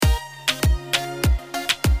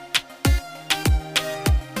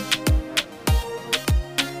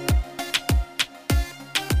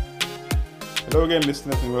Hello again,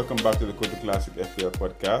 listeners, and welcome back to the Koto Classic FPL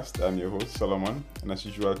podcast. I'm your host, Solomon, and as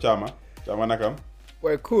usual, Chama. Chama Nakam.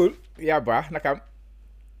 Well, cool. Yeah, ba. Nakam.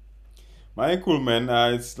 My cool, man.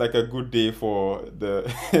 It's like a good day for the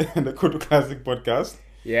the Koto Classic podcast.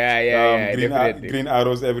 Yeah, definitely. Green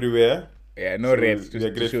arrows everywhere. Yeah, no So reds we are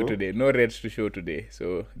to show grateful. today. No reds to show today.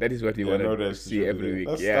 So that is what we Yeah, want no to rest to see show every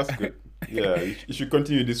today. week. Yeah. That's good. Yeah, you should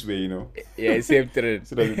continue this way, Yeah, same trend.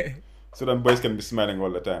 so that boys can be smiling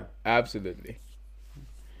all the time. Absolutely.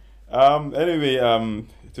 Anyway,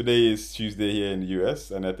 today is Tuesday here in the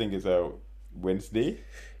US, and I think it's a Wednesday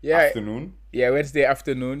afternoon. Yeah, Wednesday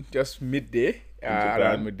afternoon, just midday. In Japan.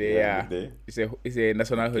 Around midday. Yeah. Midday. It's a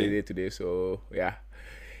national holiday today, so yeah,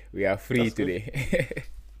 we are free That's good. today.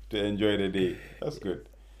 To enjoy the day. That's good.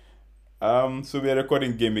 So we are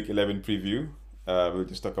recording Game Week 11 preview. We'll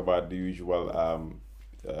just talk about the usual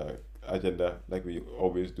agenda, like we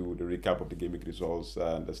always do, the recap of the Game Week results,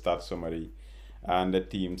 and the start summary, and the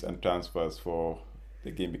teams and transfers for the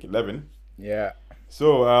Game Week 11. Yeah.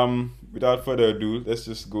 So without further ado, let's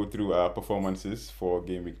just go through our performances for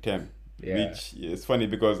Game Week 10. Yeah. Which is funny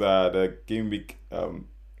because the Game Week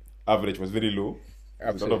average was very low.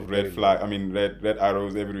 A lot of red red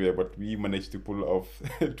arrows everywhere, but we managed to pull off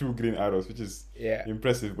 2 green arrows, which is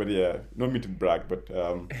impressive. But yeah, no need to brag, but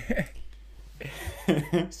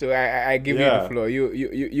So I give you the floor.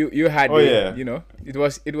 You had it, you know. It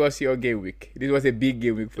was your game week. This was a big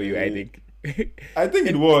game week for you, I think. I think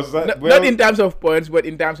it was. Not in terms of points, but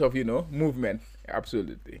in terms of, movement.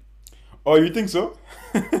 Absolutely. Oh, you think so?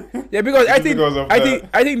 Yeah, because I think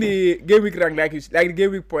the game week rank like the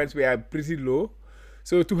game week points were pretty low.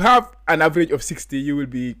 So to have an average of 60, you will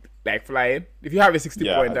be like flying. If you have a 60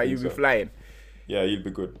 pointer, you'll be flying. Yeah, you'll be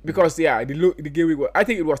good. Because the game week I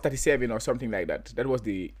think it was 37 or something like that. That was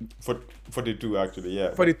the 42 actually.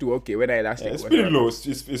 Yeah. 42. Okay, when I last. Yeah, it's pretty low.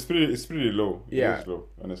 It's pretty low. Yeah. It's low,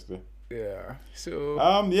 honestly. Yeah. So.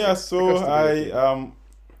 So I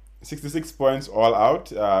 66 points all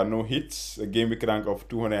out. No hits. A game week rank of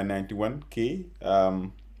 291k.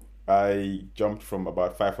 I jumped from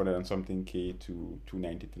about 500 and something k to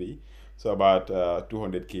 293. So about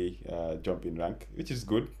 200k jump in rank, which is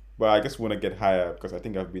good. But I just want to get higher because I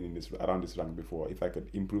think I've been in around this rank before. If I could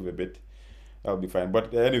improve a bit, that would be fine.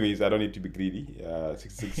 But anyways, I don't need to be greedy.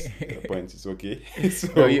 66 points is okay. So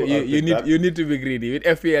no, you need to be greedy. With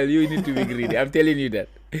FPL, you need to be greedy. I'm telling you that.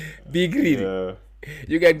 Be greedy.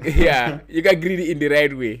 You get greedy in the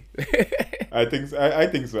right way. I think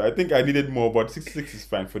so. I think I needed more, but 66 is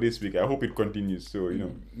fine for this week. I hope it continues. So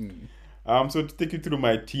So to take you through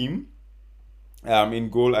my team, in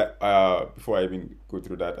goal, before I even go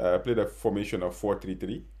through that, I played a formation of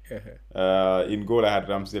 4-3-3. In goal, I had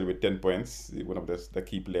Ramsdale with 10 points, one of the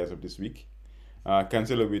key players of this week.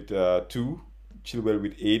 Cancelo with 2, Chilwell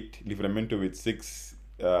with 8, Livramento with 6.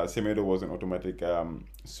 Semedo was an automatic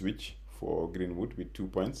switch for Greenwood with 2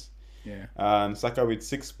 points. Yeah. And Saka with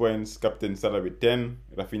 6 points, Captain Salah with 10,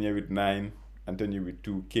 Rafinha with 9, Antonio with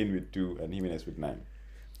 2, Kane with 2, and Jimenez with 9.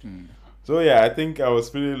 So yeah, I think I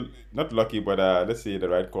was pretty not lucky, but let's say the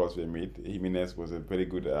right calls were made. Jimenez was a very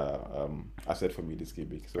good asset for me this game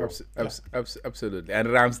week. So absolutely. And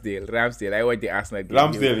Ramsdale, I watched the Arsenal game.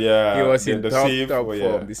 Ramsdale, he was in top form.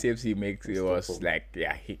 Yeah. The saves he makes, it was like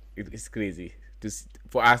it's crazy.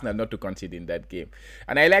 For Arsenal not to concede in that game.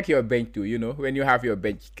 And I like your bench too, when you have your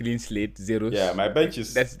bench clean slate, zeros. Yeah, my bench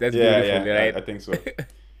is that's beautiful, right? I think so.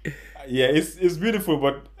 Yeah, it's beautiful,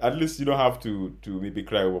 but at least you don't have to maybe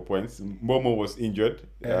cry over points. Momo was injured,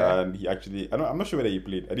 and he actually I'm not sure whether he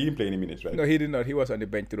played. I didn't play any minutes, right? No, he did not. He was on the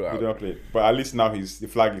bench throughout. He did not play, but at least now the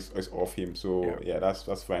flag is off him. So yeah,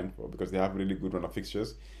 that's fine because they have really good run of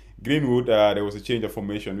fixtures. Greenwood, there was a change of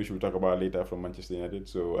formation, which we'll talk about later, from Manchester United.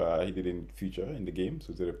 So he didn't feature in the game,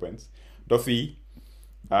 so 0 points. Duffy,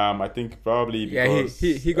 I think probably because...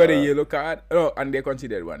 Yeah, he got a yellow card. Oh, and they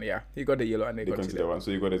considered one, yeah. He got a yellow and they considered one.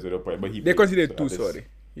 So he got a 0 point. But they considered 2, sorry.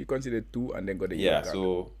 He considered 2 and then got a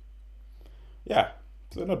yellow card.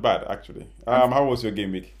 So not bad, actually. How was your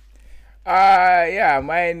game week?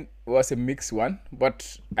 Mine was a mixed one,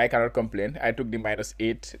 but I cannot complain. I took the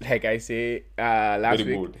 -8, like I say last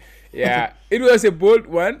Very week. bold. Yeah, it was a bold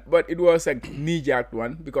one, but it was a knee-jerk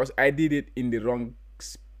one because I did it in the wrong.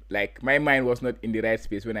 Like my mind was not in the right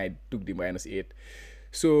space when I took the -8.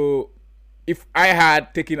 So if I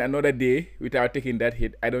had taken another day without taking that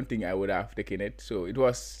hit, I don't think I would have taken it. So it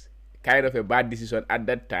was kind of a bad decision at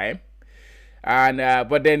that time. And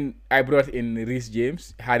but then I brought in Reece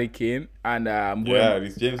James, Harry Kane, and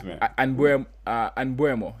Reece James, man, and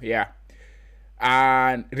Buemo, yeah.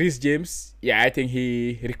 And Reece James, I think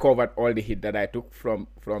he recovered all the hit that I took from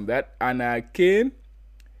that. And Kane,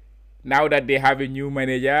 now that they have a new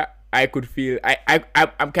manager, I could feel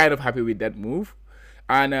I'm kind of happy with that move.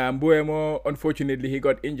 And Mbuemo, unfortunately, he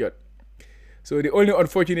got injured. So the only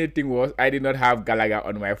unfortunate thing was I did not have Gallagher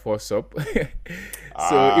on my first sub. So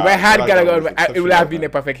if I had Gallagher on it would have been a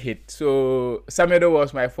perfect hit. So Samedo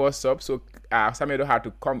was my first sub. So Samedo had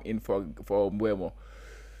to come in for Mbuemo.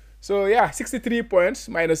 So yeah, 63 points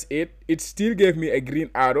minus 8. It still gave me a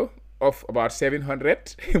green arrow of about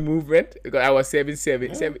 700 movement because I was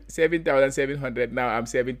 7,700. Now I'm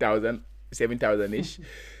 7,000-ish.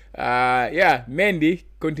 Yeah, Mendy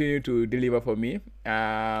continued to deliver for me.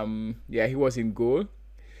 Yeah, he was in goal.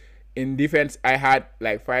 In defense, I had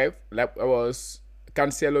like 5. Like I was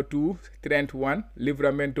Cancelo 2, Trent 1.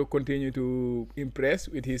 Livramento continued to impress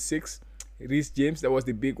with his 6. Reece James, that was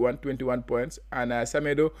the big one, 21 points. And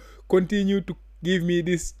Samedo continued to give me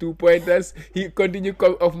these 2-pointers. He continued to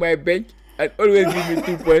come off my bench and always give me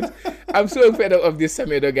 2 points. I'm so fed up of this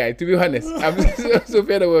Samedo guy, to be honest. I'm so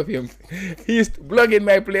fed up of him. He's blocking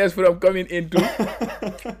my players from coming into.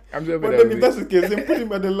 I'm so fed up. But then if that's the case, then put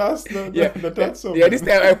him at the last, the third song. Yeah, this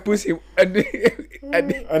time I push him. And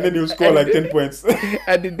then he'll score like 10 points.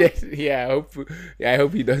 And I hope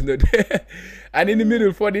he does not. And in the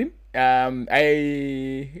middle, 14.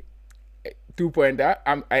 I 2-pointer.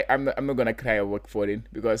 I'm not gonna cry over Foden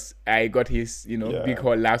because I got his big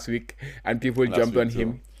haul last week and people jumped on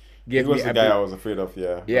him. He was the guy I was afraid of.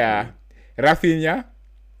 Yeah. Rafinha,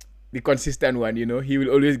 the consistent one. He will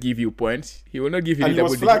always give you points. He will not give you. And the he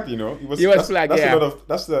was flagged. He was flagged.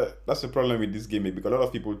 That's the problem with this game because a lot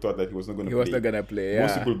of people thought that he was not going to play. He was not gonna play. Yeah.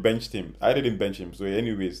 Most people benched him. I didn't bench him. So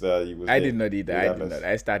anyways, he was. I did not either. I did not.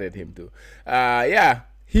 I started him too. Yeah.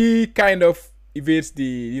 He kind of evades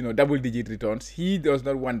the double-digit returns. He does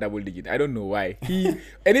not want double-digit. I don't know why.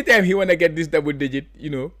 Anytime he wanna get this double-digit, he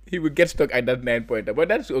will get stuck at that 9-pointer. But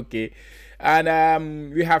that's okay.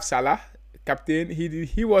 And we have Salah, captain.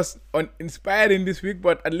 He was uninspiring this week,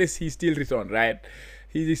 but at least he still returned, right?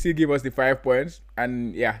 He still gave us the 5 points.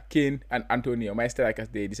 And yeah, Kane and Antonio, my strikers,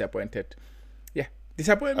 they disappointed. Yeah,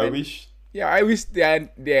 disappointment. I wish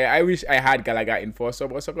I had Gallagher in first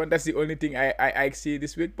sub or second. That's the only thing I see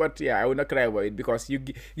this week. But yeah, I will not cry about it because you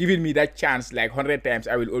giving me that chance like 100 times.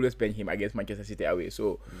 I will always bench him against Manchester City away.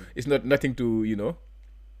 So it's nothing to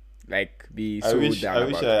like be so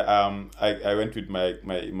down about. I went with my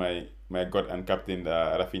god and captain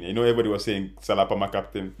Rafinha. Everybody was saying Salah my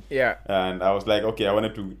captain. Yeah. And I was like, okay, I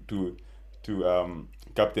wanted to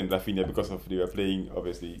captain Rafinha because they were playing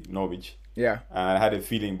obviously Norwich. Yeah. And I had a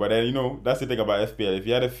feeling, but then that's the thing about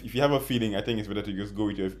FPL. If you have a feeling, I think it's better to just go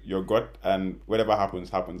with your gut, and whatever happens.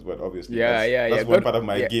 But obviously, that's one part of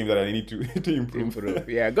my game that I need to improve.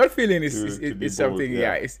 Yeah, gut feeling is something.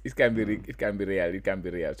 Yeah, it can be real. It can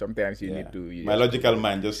be real. Sometimes you need to. My logical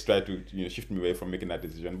mind just try to shift me away from making that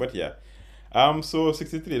decision. But yeah, so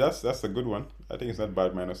 63. That's a good one. I think it's not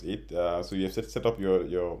bad. -8. So you have set up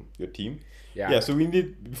your team. Yeah, so we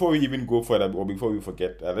need, before we even go further or before we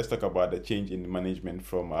forget, let's talk about the change in management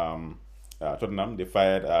from Tottenham. They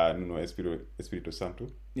fired Nuno Espirito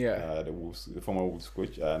Santo, the former Wolves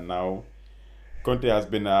coach. Now Conte has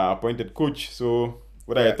been appointed coach. So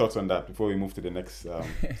what are your thoughts on that before we move to the next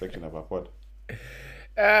section of our pod?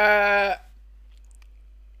 I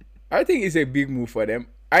think it's a big move for them.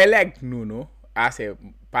 I liked Nuno as a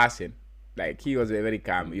person. Like he was very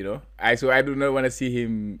calm, So I do not want to see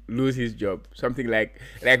him lose his job. Something like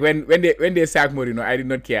when they sacked Mourinho, I did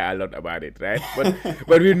not care a lot about it, right?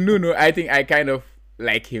 But with Nuno, I think I kind of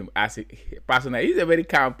like him as a person. He's a very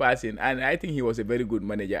calm person, and I think he was a very good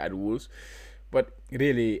manager at Wolves. But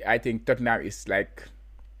really, I think Tottenham is like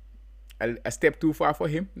a step too far for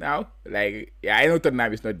him now. Like, yeah, I know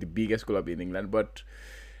Tottenham is not the biggest club in England, but.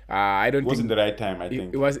 I don't think it was in the right time. I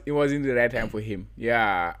think it was in the right time for him.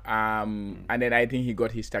 Yeah. And then I think he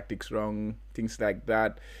got his tactics wrong, things like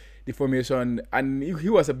that, the formation, and he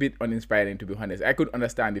was a bit uninspiring, to be honest. I could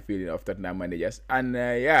understand the feeling of Tottenham managers, and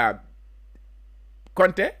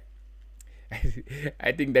Conte.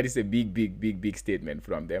 I think that is a big statement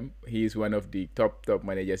from them. He is one of the top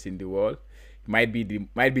managers in the world. Might be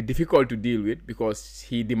difficult to deal with because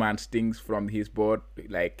he demands things from his board,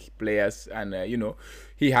 like players, and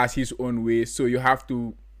he has his own ways. So you have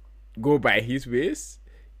to go by his ways,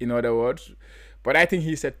 in other words. But I think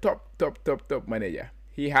he's a top manager.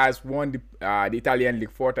 He has won the Italian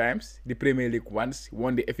League 4 times, the Premier League once,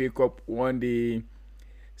 won the FA Cup, won the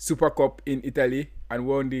Super Cup in Italy, and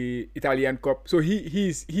won the Italian Cup. So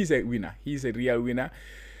he's a winner. He's a real winner.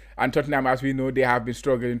 And Tottenham, as we know, they have been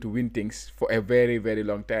struggling to win things for a very, very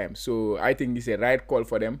long time. So I think it's a right call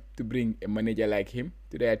for them to bring a manager like him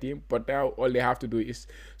to their team. But now all they have to do is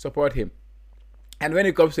support him. And when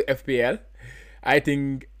it comes to FPL, I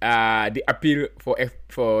think the appeal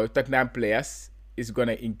for Tottenham players is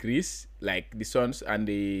gonna increase, like the Suns and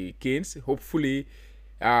the Canes. Hopefully,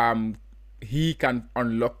 he can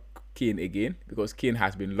unlock Kane again, because Kane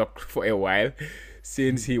has been locked for a while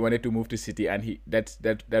since he wanted to move to City, and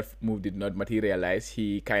that move did not materialize.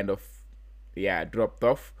 He kind of dropped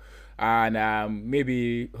off, and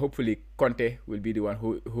maybe hopefully Conte will be the one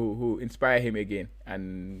who inspire him again,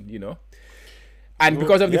 and and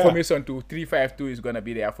because of the formation too, 3-5-2 is gonna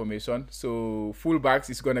be their formation. So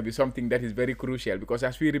fullbacks is gonna be something that is very crucial, because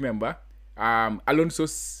as we remember,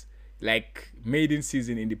 Alonso's maiden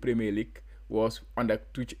season in the Premier League was under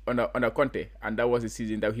Conte, and that was a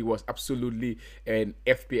season that he was absolutely an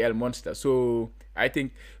FPL monster. So I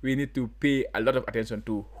think we need to pay a lot of attention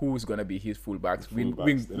to who's gonna be his fullbacks.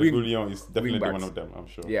 Reguilon is definitely one of them, I'm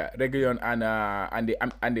sure. Yeah, Reguilon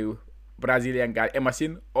and the Brazilian guy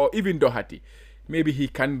Emerson, or even Doherty. Maybe he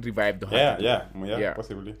can revive Doherty. Yeah,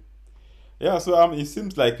 possibly. Yeah, so it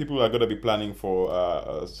seems like people are gonna be planning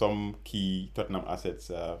for some key Tottenham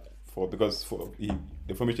assets because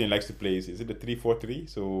the formation he likes to play is it the 3-4-3?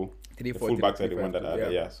 So the fullbacks are the one that are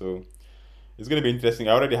there. Yeah, so it's gonna be interesting.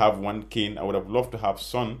 I already have one Kane. I would have loved to have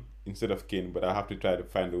Son instead of Kane, but I have to try to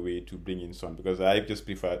find a way to bring in Son, because I just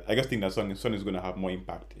think that Son is gonna have more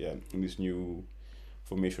impact in this new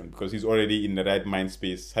formation, because he's already in the right mind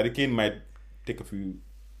space. Harry Kane might take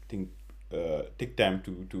take time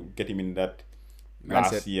to get him in that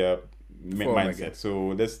last year mindset. So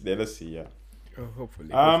let's see. Yeah. Oh, hopefully.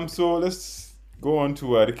 So let's go on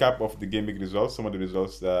to a recap of the game week results. Some of the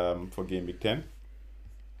results for game week 10.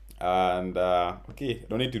 And okay,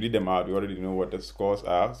 don't need to read them out. You already know what the scores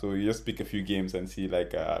are. So you just pick a few games and see how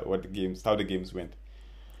the games went.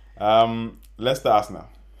 Leicester Arsenal.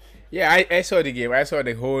 Yeah, I saw the game. I saw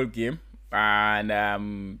the whole game,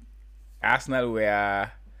 and Arsenal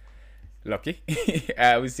were lucky.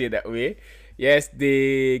 I would say that way. Yes,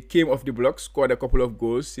 they came off the block, scored a couple of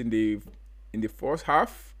goals in the first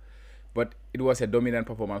half, but it was a dominant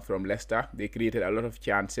performance from Leicester. They created a lot of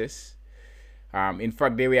chances. In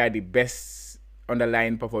fact, they were the best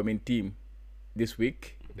underlying performing team this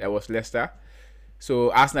week. That was Leicester.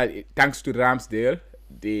 So Arsenal, thanks to Ramsdale,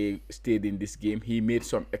 they stayed in this game. He made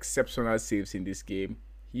some exceptional saves in this game.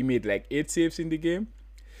 He made 8 saves in the game.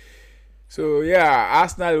 So yeah,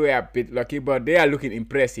 Arsenal were a bit lucky, but they are looking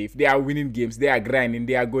impressive. They are winning games. They are grinding.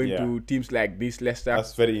 They are going to teams like this, Leicester.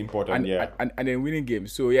 That's very important, and then winning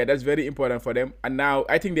games. So yeah, that's very important for them. And now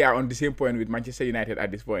I think they are on the same point with Manchester United at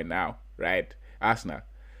this point now, right? Arsenal.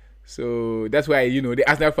 So that's why the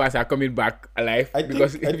Arsenal fans are coming back alive. I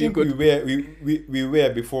think we were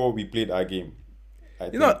before we played our game.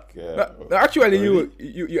 Actually, really?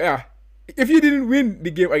 If you didn't win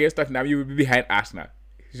the game against Tottenham, you would be behind Arsenal.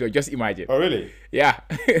 So just imagine. Oh really? Yeah.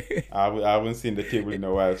 I haven't seen the table in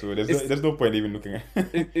a while, so there's no point even looking at.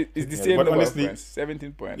 It's the same number of points,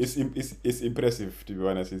 17 points. It's impressive, to be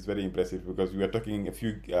honest. It's very impressive, because we were talking a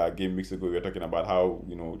few game weeks ago. We were talking about how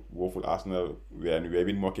woeful Arsenal were, and we were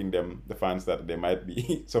even mocking them, the fans, that they might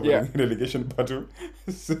be suffering relegation battle.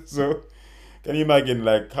 So can you imagine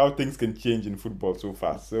how things can change in football so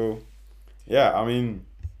fast? So yeah, I mean,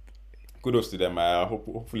 kudos to them.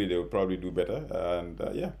 Hopefully they will probably do better, and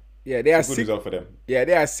they are good result for them. Yeah,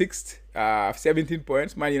 they are 6th, 17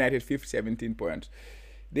 points. Man United 5th, 17 points.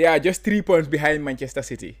 They are just 3 points behind Manchester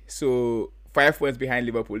City, so 5 points behind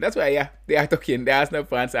Liverpool. That's why they are talking. The Arsenal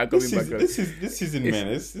fans are coming back. This season, man,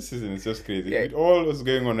 this season is just crazy. With all what's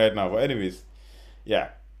going on right now. But anyways, yeah.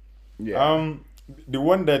 The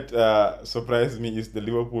one that surprised me is the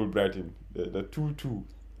Liverpool Brighton, the 2-2,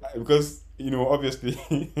 because obviously.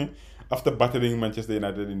 After battering Manchester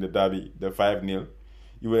United in the derby, the 5-0,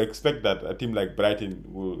 you would expect that a team like Brighton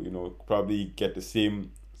will, probably get the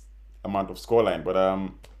same amount of scoreline. But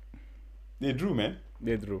they drew, man.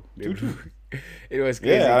 They drew. It was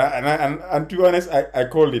crazy. Yeah, and to be honest, I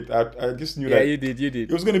called it. I just knew that. Yeah, you did.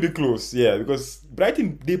 It was going to be close, yeah, because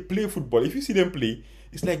Brighton, they play football. If you see them play,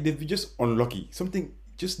 it's like they're just unlucky. Something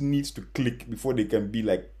just needs to click before they can be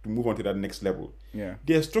to move on to that next level. Yeah.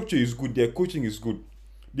 Their structure is good. Their coaching is good.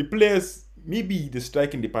 The players, maybe the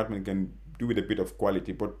striking department can do with a bit of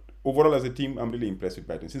quality, but overall as a team, I'm really impressed with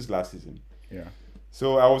Brighton since last season. Yeah.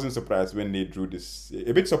 So I wasn't surprised when they drew this.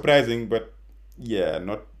 A bit surprising, but yeah,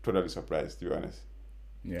 not totally surprised, to be honest.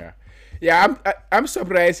 Yeah. Yeah, I'm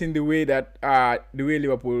surprised in the way that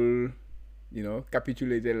Liverpool,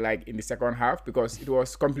 capitulated in the second half, because it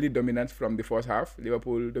was complete dominance from the first half.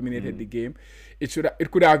 Liverpool dominated the game. It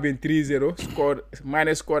could have been 3-0.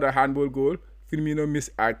 Mane scored a handball goal. Firmino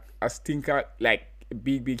missed a stinker,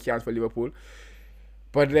 big chance for Liverpool.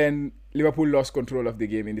 But then Liverpool lost control of the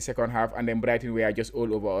game in the second half, and then Brighton were just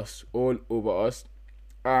all over us, all over us.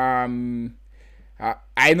 I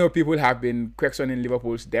know people have been questioning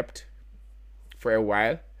Liverpool's depth for a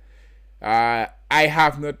while. I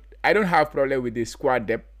don't have problem with the squad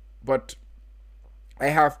depth, but I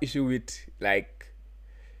have issue with like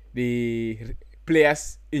the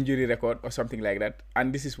players' injury record or something like that,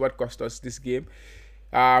 and this is what cost us this game.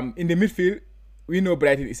 In the midfield, we know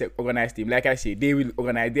Brighton is an organized team. Like I say, they will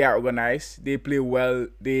organize. They are organized. They play well.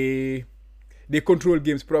 They control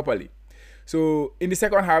games properly. So in the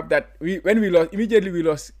second half, when we lost, immediately we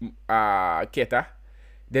lost Keita.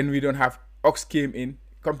 Then we don't have Ox came in.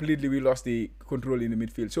 Completely, we lost the control in the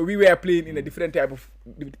midfield. So we were playing in a different type of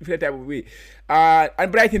way.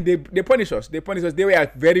 And Brighton, they punish us. They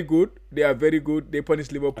were very good. They are very good. They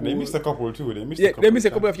punished Liverpool. And they missed a couple too. They missed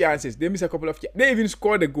a couple of chances. They even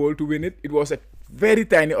scored a goal to win it. It was a very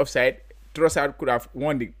tiny offside. Trossard could have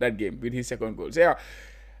won that game with his second goal. So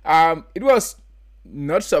yeah, it was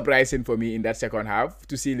not surprising for me in that second half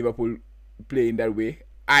to see Liverpool play in that way.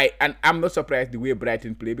 I'm not surprised the way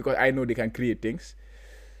Brighton play because I know they can create things.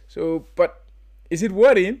 So, but is it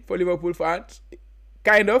worrying for Liverpool fans?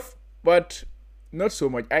 Kind of, but not so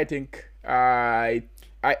much. I think I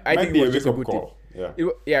think it was just a good call.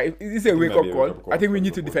 Team. Yeah, it's a wake up call. I think we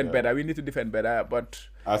need to defend better. We need to defend better, but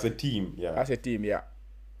as a team, yeah.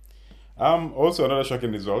 Also, another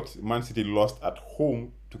shocking result: Man City lost at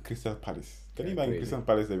home to Crystal Palace. Can you imagine Crystal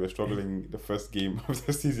Palace? They were struggling the first game of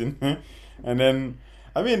the season, and then.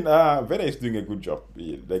 I mean, Vera is doing a good job.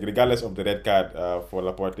 Like, regardless of the red card for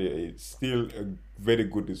Laporte, it's still a very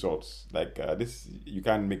good results. Like, this, you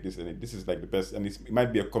can't make this. And this is like the best, and it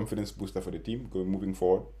might be a confidence booster for the team moving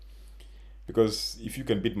forward. Because if you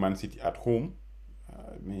can beat Man City at home,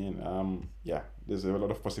 there's a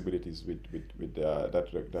lot of possibilities with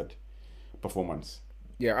that performance.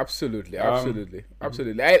 Yeah, absolutely. I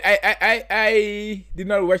did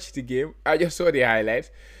not watch the game. I just saw the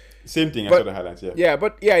highlights. Same thing, I saw the highlights, yeah. Yeah,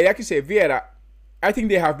 but yeah, like you say, Vieira, I think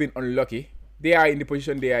they have been unlucky. They are in the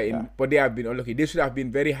position they are in, but they have been unlucky. They should have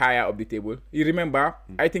been very higher up the table. You remember,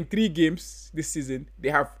 I think 3 games this season, they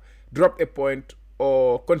have dropped a point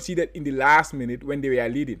or conceded in the last minute when they were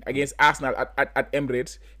leading. Against Arsenal at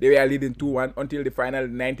Emirates, they were leading 2-1 until the final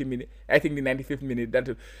 90 minute. I think the 95th minute,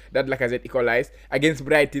 that like I said, equalized. Against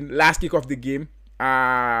Brighton, last kick of the game,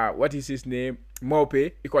 what is his name?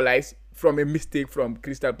 Maupe equalized from a mistake from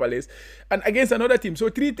Crystal Palace, and against another team. So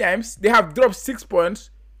 3 times they have dropped 6 points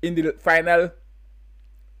in the final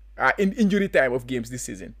in injury time of games this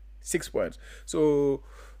season. 6 points. So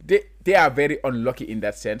they are very unlucky in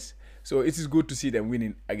that sense. So it is good to see them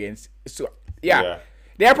winning against. So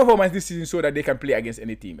their performance this season so that they can play against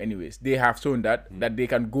any team. Anyways, they have shown that they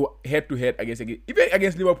can go head to head against even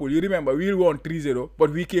against Liverpool. You remember we won 3-0,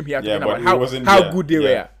 but we came here to talk about how good they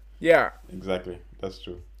were. Yeah, exactly. That's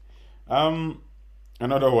true.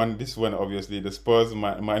 Another one. This one, obviously, the Spurs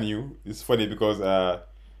Man U. It's funny because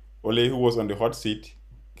Ole, who was on the hot seat,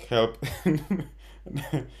 helped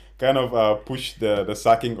kind of push the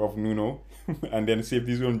sacking of Nuno, and then saved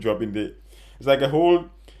his own job in the. It's like a whole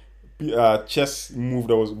chess move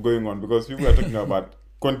that was going on because people were talking about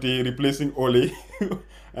Conte replacing Ole,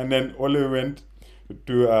 and then Ole went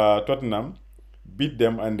to Tottenham, beat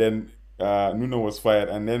them, and then. Nuno was fired,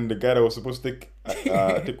 and then the guy that was supposed to take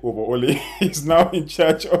over, Ole, is now in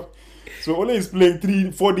charge of. So Ole is playing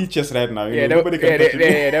 4D chess right now. Nobody can touch him.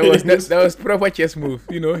 That was proper chess move.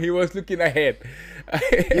 He was looking ahead.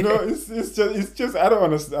 It's just I don't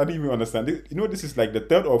understand. I don't even understand. This is like the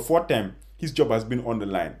 3rd or 4th time his job has been on the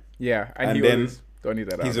line. Yeah, and then turn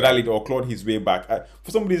it around. He's rallied or clawed his way back.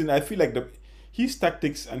 For some reason, I feel like his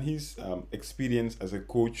tactics and his experience as a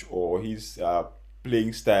coach or his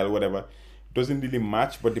playing style, whatever, doesn't really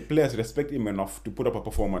match, but the players respect him enough to put up a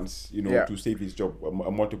performance, to save his job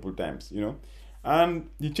multiple times, And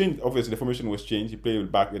he changed, obviously the formation was changed. He played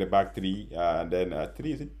with a back 3, and then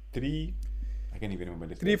 3, I can't even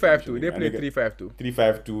remember the 3-5-2. They played 3-5-2.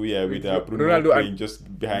 3-5-2, yeah, with Bruno Ronaldo playing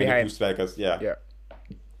just behind the 2 strikers, yeah.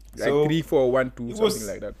 Like 3-4-1-2, something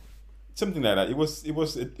like that. Something like that. It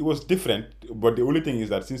was different, but the only thing is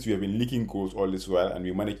that since we have been leaking goals all this while and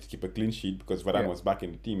we managed to keep a clean sheet because Varane was back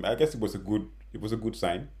in the team, I guess it was a good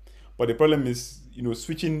sign. But the problem is,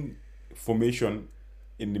 switching formation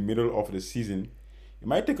in the middle of the season, it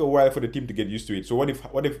might take a while for the team to get used to it. So what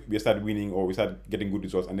if we start winning or we start getting good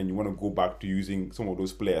results and then you want to go back to using some of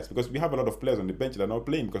those players, because we have a lot of players on the bench that are not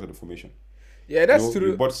playing because of the formation. Yeah, that's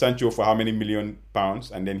true. You bought Sancho for how many £1 million,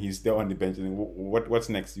 and then he's there on the bench. And what's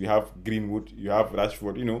next? You have Greenwood, you have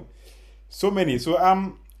Rashford, so many. So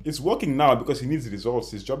it's working now because he needs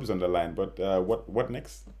results. His job is on the line. But what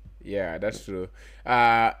next? Yeah, that's true.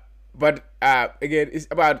 But again, it's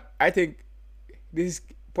about. I think this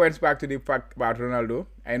points back to the fact about Ronaldo.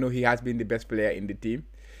 I know he has been the best player in the team,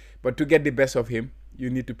 but to get the best of him, you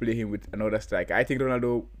need to play him with another striker. I think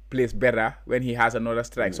Ronaldo plays better when he has another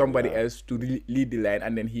strike, somebody else to lead the line,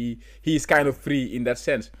 and then he is kind of free in that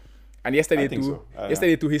sense. And yesterday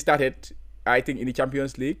too, he started. I think in the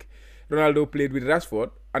Champions League, Ronaldo played with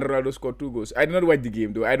Rashford, and Ronaldo scored 2 goals. I did not watch the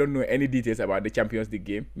game though. I don't know any details about the Champions League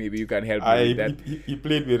game. Maybe you can help me with that. He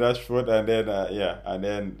played with Rashford, and then and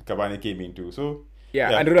then Cavani came in too. So.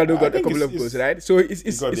 Yeah, and Ronaldo got a couple of goals, right? So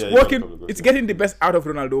it's working. It's getting the best out of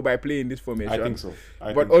Ronaldo by playing this formation. I think so.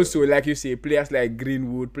 But also, like you say, players like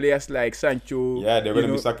Greenwood, players like Sancho. Yeah, they're going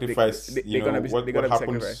to be sacrificed. What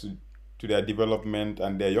happens to their development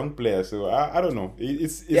and their young players? So I don't know.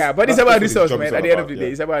 But it's about resource, man. At the end of the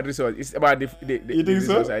day, it's about resource. It's about the you think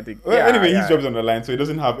resource, so? I think. Well, anyway, his job's on the line, so he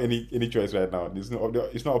doesn't have any choice right now. It's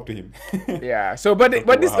not up to him. Yeah. So, but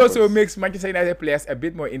this also makes Manchester United players a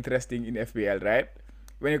bit more interesting in FPL, right?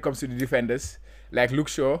 When it comes to the defenders, like Luke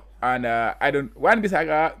Shaw and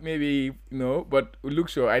Wan-Bissaka, maybe no, but Luke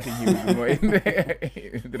Shaw, I think he will be more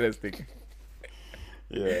interesting.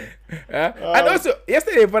 Yeah. And also,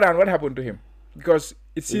 yesterday, Varane, what happened to him? Because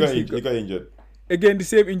it seems he got injured. Again, the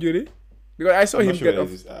same injury? Because I saw him get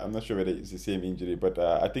off. I'm not sure whether it's the same injury, but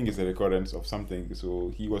I think it's a recurrence of something.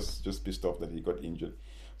 So he was just pissed off that he got injured.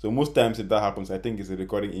 So most times if that happens, I think it's a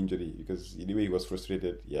recurring injury because the way he was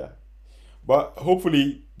frustrated, yeah. But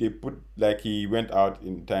hopefully they he went out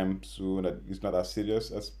in time so that it's not as serious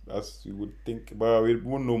as you would think. But we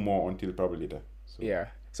won't know more until probably later. So, yeah.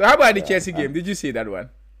 So how about the Chelsea game? Did you see that one?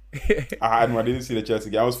 I didn't see the Chelsea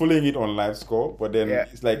game. I was following it on live score, but then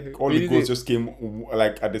it's like all the goals just came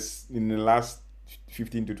like in the last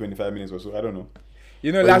 15 to 25 minutes or so. I don't know.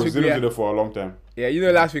 Last week 0-0 for a long time. Yeah,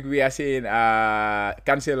 last week we are saying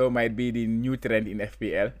Cancelo might be the new trend in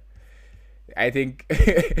FPL. I think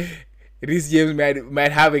Reece James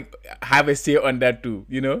might have a say on that too.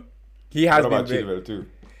 He has what about Chilwell too?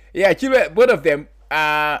 Yeah, Chilwell. Both of them.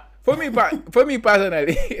 For me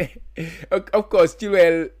personally, of course,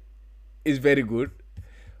 Chilwell is very good,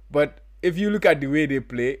 but if you look at the way they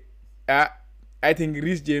play, I think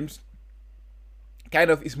Reece James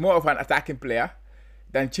kind of is more of an attacking player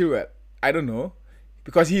than Chilwell. I don't know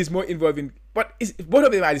because he is more involved in. But both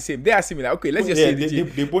of them are the same. They are similar. Okay, let's just say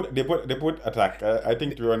they both attack. I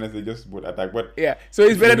think to be honest, they just both attack. But yeah, so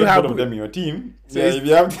it's better to have both of them in your team. So if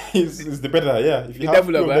you have, it's the better. Yeah, if you have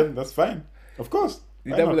two of them, that's fine. Of course,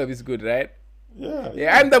 the double up is good, right?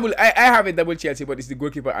 Yeah. I'm double. I have a double Chelsea, but it's the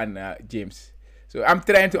goalkeeper and James. So I'm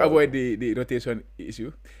trying to avoid the rotation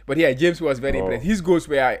issue. But yeah, James was very impressive. His goals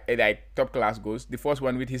were like top class goals. The first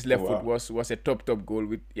one with his left foot was a top goal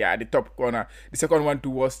with the top corner. The second one too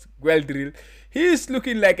was well drilled. He's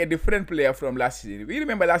looking like a different player from last season. We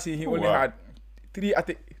remember last season he only had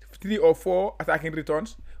 3 or 4 attacking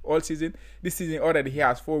returns all season. This season already he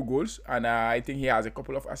has 4 goals and I think he has a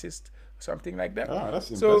couple of assists, something like that.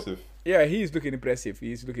 That's impressive. Yeah, he's looking impressive.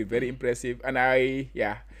 He's looking very impressive, and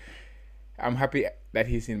I'm happy that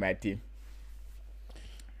he's in my team.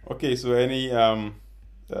 Okay, so any I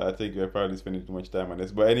think we're probably spending too much time on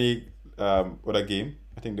this, but any other game?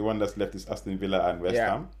 I think the one that's left is Aston Villa and West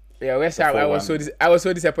Ham. Yeah, West Ham. I was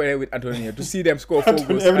so disappointed with Antonio to see them score 4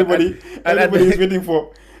 goals. Everybody is waiting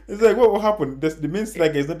for. It's like what happened? The main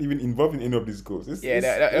striker is not even involved in any of these goals.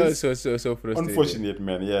 That was so frustrating. Unfortunate,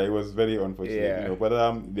 man. Yeah, it was very unfortunate. Yeah.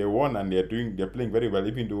 But they won and they're playing very well.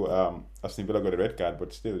 Even though Aston Villa got a red card,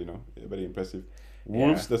 but still, very impressive.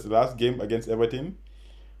 Wolves. That's the last game against Everton.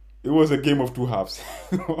 It was a game of 2 halves.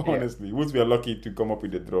 Honestly, Wolves were lucky to come up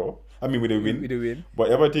with a draw. I mean, with a win. With a win.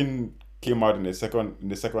 But Everton came out in the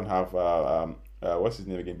second half. What's his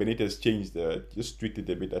name again? Benitez changed just tweaked it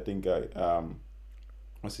a bit. I think.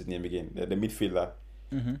 What's his name again? The midfielder.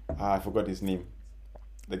 Mm-hmm. I forgot his name.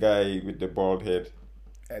 The guy with the bald head.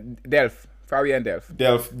 Fabian Delph.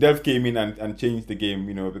 Delph came in and changed the game,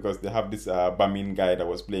 because they have this Bamin guy that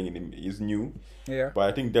was playing in him. He's new. Yeah. But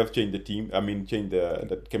I think Delph changed the team. Changed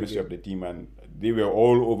the chemistry of the team, and they were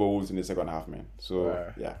all over Wolves in the second half, man.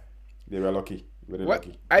 So they were lucky. Very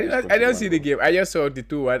lucky. I didn't see the game. I just saw the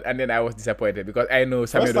 2-1 and then I was disappointed because I know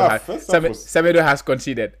Semedo has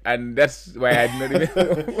conceded, and that's why I did not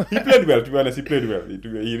even. He played well, to be honest. He played well. He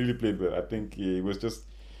really played well. I think he was just.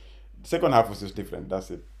 The second half was just different. That's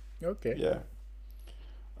it. Okay. Yeah.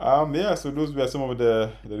 So those were some of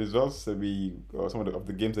the results that some of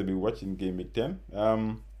the games that we watched in Game Week 10.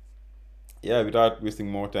 Without wasting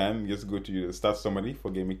more time, just go to the start summary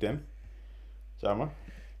for Game Week 10. Chama?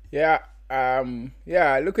 Yeah.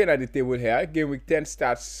 Yeah, looking at the table here, game week 10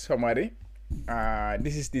 starts summary.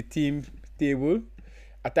 This is the team table.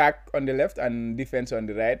 Attack on the left and defense on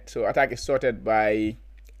the right. So attack is sorted by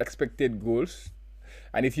expected goals.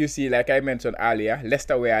 And if you see, like I mentioned earlier,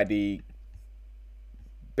 Leicester were the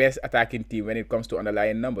best attacking team when it comes to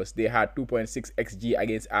underlying numbers. They had 2.6 xG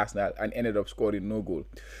against Arsenal and ended up scoring no goal.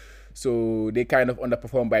 So they kind of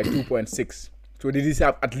underperformed by 2.6. So they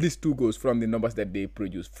deserve at least 2 goals from the numbers that they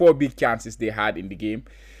produced. 4 big chances they had in the game,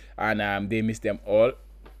 and they missed them all.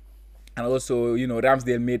 And also, you know,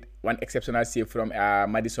 Ramsdale made one exceptional save from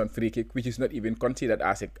Maddison free kick, which is not even considered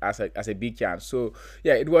as a big chance. So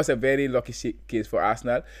yeah, it was a very lucky case for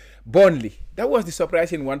Arsenal. Burnley, that was the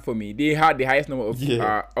surprising one for me. They had the highest number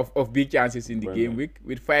of big chances in the game week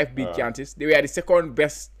with 5 big chances. They were the second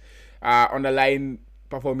best underlying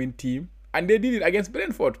performing team. And they did it against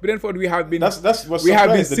Brentford. Brentford, we have been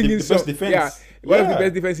singing the best defense. Yeah, one of the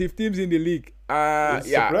best defensive teams in the league. It's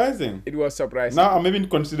surprising. It was surprising. Now I'm even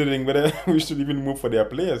considering whether we should even move for their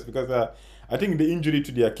players, because I think the injury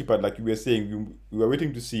to their keeper, like you were saying, we were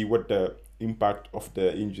waiting to see what the impact of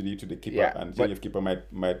the injury to the keeper and change of keeper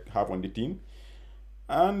might have on the team,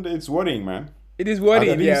 and it's worrying, man. It is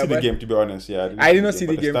worrying. I didn't see the game, to be honest. Yeah, I did not see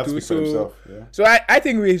the game too. So I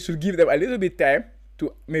think we should give them a little bit time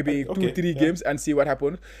to maybe 2-3 games and see what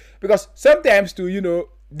happens, because sometimes too, you know,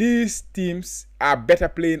 these teams are better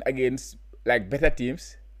playing against like better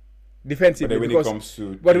teams defensively,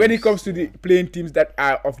 but when it comes to the playing teams that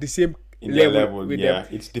are of the same level with them,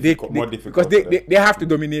 it's difficult, more difficult because they have to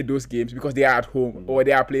dominate those games because they are at home or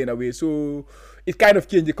they are playing away. So it kind of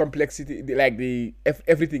changed the complexity, like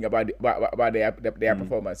everything about their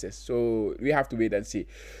performances. So we have to wait and see.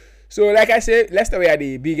 So like I said, Leicester were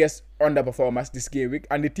the biggest underperformers this game week,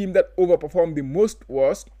 and the team that overperformed the most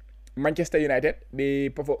was Manchester United. They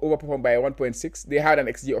overperformed by 1.6. They had an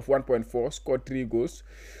XG of 1.4, scored 3 goals.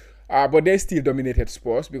 But they still dominated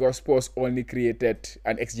Spurs, because Spurs only created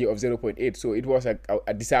an XG of 0.8. So it was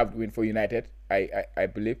a deserved win for United, I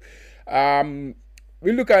believe.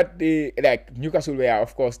 We look at Newcastle were,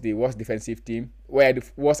 of course, the worst defensive team, were the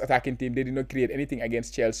worst attacking team. They did not create anything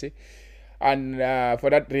against Chelsea. And for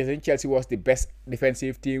that reason, Chelsea was the best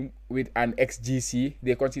defensive team with an XGC.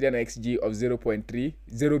 They considered an XG of 0.3,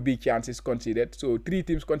 0 big chances conceded. So 3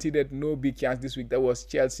 teams conceded no big chance this week. That was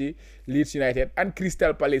Chelsea, Leeds United, and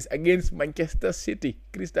Crystal Palace against Manchester City.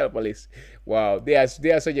 Crystal Palace. Wow, they are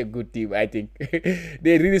such a good team, I think.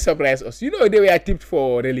 They really surprised us. You know, they were tipped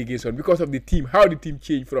for relegation because of the team, how the team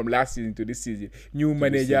changed from last season to this season. New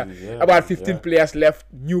manager, about 15 players left,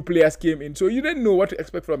 new players came in. So you didn't know what to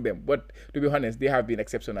expect from them. But to be honest, they have been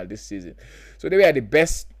exceptional this season. So they were the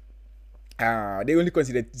best. They only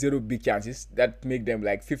conceded 0 big chances. That make them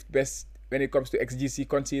like 5th best when it comes to XGC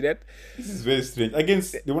conceded. This is very strange.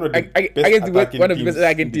 Against one of the best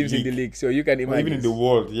attacking teams in the league. So you can imagine. Even in the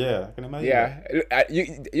world, yeah. I can imagine. Yeah.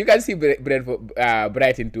 You can see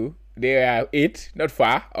Brighton too. They are 8, not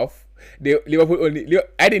far off. I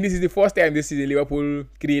think this is the first time this season Liverpool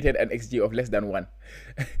created an XG of less than 1.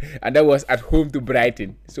 And that was at home to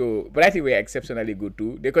Brighton. So Brighton were exceptionally good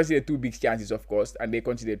too. They considered 2 big chances, of course, and they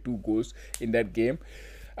considered 2 goals in that game.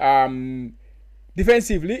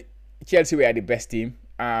 Defensively, Chelsea were the best team,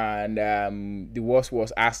 and the worst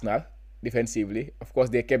was Arsenal. Defensively, of course,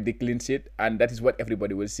 they kept the clean sheet, and that is what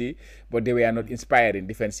everybody will see. But they were not inspiring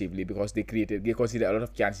defensively because they considered a lot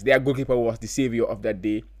of chances. Their goalkeeper was the savior of that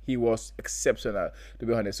day. He was exceptional, to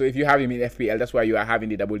be honest. So if you have him in FPL, that's why you are having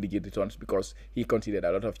the double-digit returns, because he considered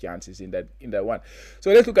a lot of chances in that one.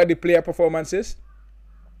 So let's look at the player performances.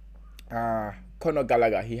 Conor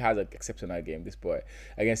Gallagher, he has an exceptional game. This boy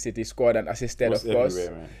against City, scored and assisted, of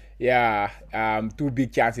course. Yeah, 2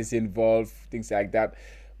 big chances involved, things like that.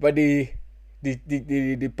 But the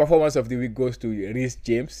performance of the week goes to Reece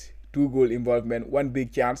James. 2 goal involvement, 1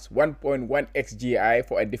 big chance, 1.1 XGI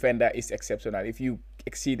for a defender is exceptional. If you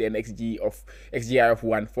exceed an XGI of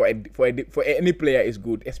 1 for any player is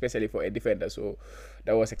good, especially for a defender. So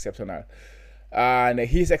that was exceptional. And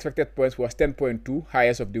his expected points was 10.2,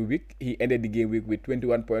 highest of the week. He ended the game week with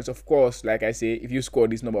 21 points. Of course, like I say, if you score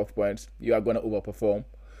this number of points, you are gonna overperform.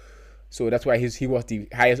 So that's why he was the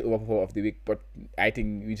highest overperformer of the week. But I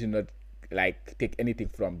think we should not take anything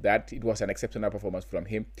from that. It was an exceptional performance from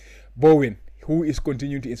him. Bowen, who is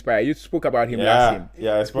continuing to inspire. You spoke about him last time.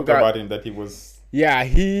 Yeah, I spoke about him that he was. Yeah,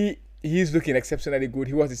 he's looking exceptionally good.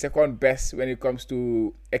 He was the second best when it comes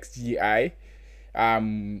to XGI.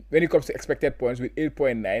 When it comes to expected points with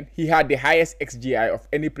 8.9, he had the highest XGI of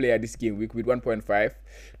any player this game week with 1.5,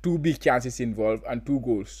 2 big chances involved and 2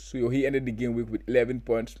 goals. So he ended the game week with 11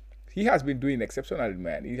 points, he has been doing exceptional,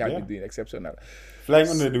 man. He has been doing exceptional. Flying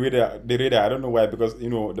under the radar. I don't know why, because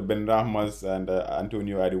the Ben Rahmas and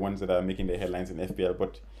Antonio are the ones that are making the headlines in FPL.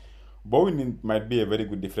 But Bowen might be a very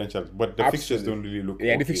good differential, but the fixtures don't really look.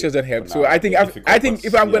 Yeah, the fixtures don't help. So I think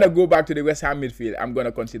if I'm gonna go back to the West Ham midfield, I'm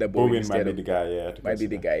gonna consider Bowen might be the guy. Yeah, might be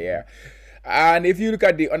the guy. Yeah. And if you look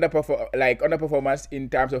at the underperformance in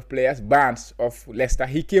terms of players, Barnes of Leicester,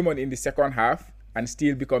 he came on in the second half and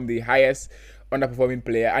still become the highest underperforming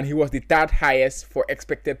player, and he was the third highest for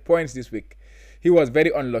expected points this week. He was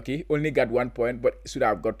very unlucky, only got 1 point, but should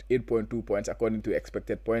have got 8.2 points according to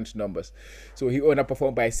expected points numbers. So he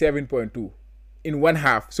underperformed by 7.2 in one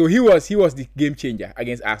half. So he was the game changer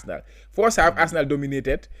against Arsenal. First half, Arsenal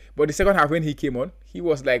dominated, but the second half when he came on, he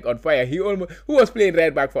was like on fire. Who was playing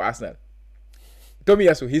right back for Arsenal?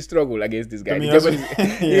 Tomiyasu, he struggled against this guy.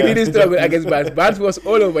 He really struggled against Barnes. Barnes was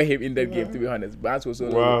all over him in that game, to be honest. Barnes was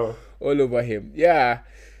all over him. Yeah.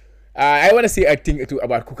 I want to say a thing too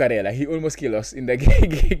about Cucurella. He almost killed us in the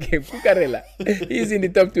game. Cucurella, he's in the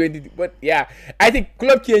top 20. But yeah, I think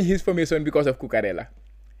club changed his formation because of Cucurella.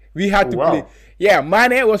 We had to play. Yeah,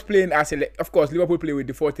 Mane was playing as of course, Liverpool play with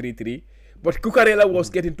the 4-3-3. But Cucurella was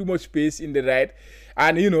getting too much space in the right.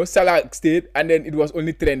 And, Salah stayed. And then it was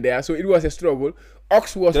only Trent there. So it was a struggle.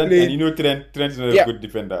 Ox was playing. And Trent's not a good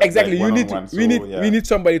defender. Exactly. Like we need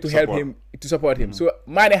somebody to help him, to support him. So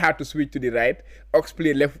Mane had to switch to the right. Ox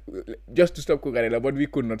played left just to stop Cucurella. But we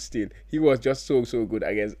could not steal. He was just so good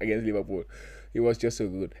against Liverpool. He was just so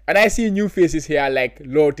good. And I see new faces here like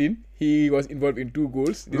Lawton. He was involved in 2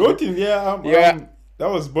 goals. Lawton, that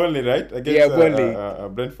was Burnley, right? Against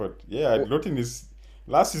Brentford. Yeah, Lawton is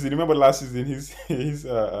last season. Remember last season?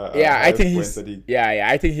 I think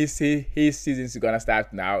his season is gonna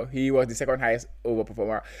start now. He was the second highest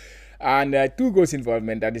overperformer, and 2 goals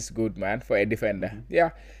involvement. That is good, man, for a defender. Yeah.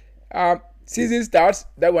 Season starts.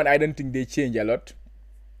 That one I don't think they change a lot.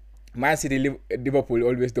 Man City, Liverpool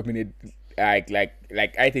always dominate.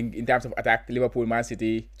 Like I think in terms of attack, Liverpool, Man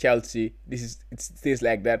City, Chelsea, it stays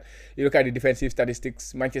like that. You look at the defensive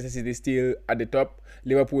statistics, Manchester City still at the top.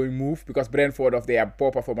 Liverpool move because Brentford of their poor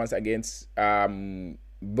performance against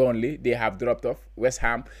Burnley, they have dropped off. West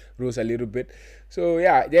Ham rose a little bit. So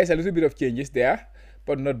yeah, there's a little bit of changes there,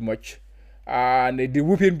 but not much. And the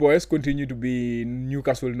whooping boys continue to be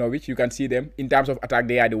Newcastle, Norwich. You can see them. In terms of attack,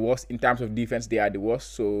 they are the worst. In terms of defense, they are the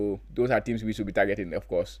worst. So those are teams we should be targeting, of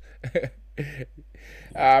course.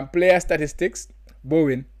 Player statistics.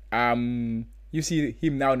 Bowen. You see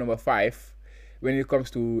him now number 5 when it comes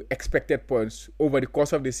to expected points over the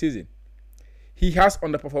course of the season. He has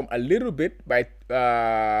underperformed a little bit by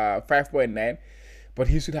 5.9, but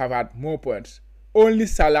he should have had more points. Only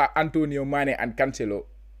Salah, Antonio, Mane, and Cancelo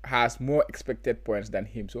has more expected points than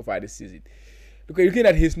him so far this season. Looking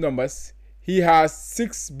at his numbers, he has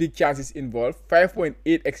 6 big chances involved, 5.8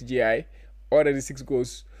 XGI, already 6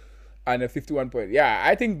 goals, and a 51 point. Yeah,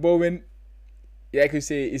 I think Bowen, like you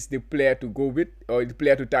say, is the player to go with, or the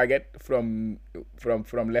player to target from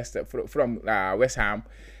Leicester, from West Ham.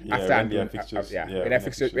 Yeah, after when they are fixtures. When they are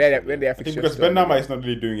fixtures. I think because Ben Rahma is not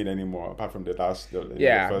really doing it anymore, apart from the last. Ben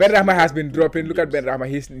Rahma has been dropping. Look at Ben Rahma;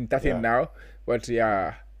 he's in 13 now. But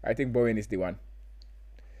yeah, I think Bowen is the one.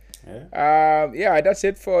 That's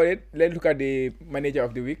it for it. Let's look at the manager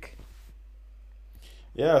of the week.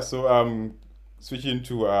 Yeah, so switching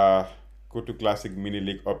to go to classic mini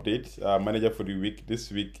league update. Manager for the week this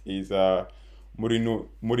week is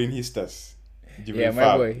Mourinhistas. Yeah,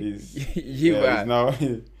 my boy. He's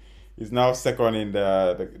now second in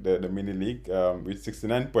the mini league with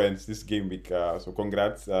 69 points this game week. So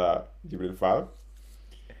congrats, Jibril Fall,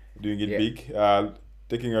 doing it big.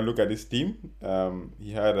 Taking a look at his team,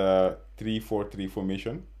 he had a 3-4-3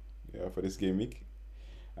 formation for this game week.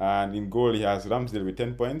 And in goal, he has Ramsdale with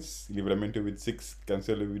 10 points, Livramento with 6,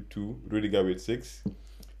 Cancelo with 2, Rudiger with 6.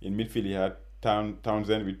 In midfield, he had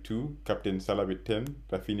Townsend with 2, Captain Salah with 10,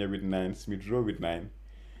 Rafinha with 9, Smith-Rowe with 9,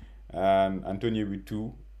 and Antonio with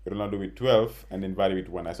 2, Ronaldo with 12, and then Vardy with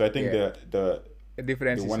 1. So I think the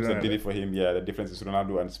difference the ones that did it for him, the difference is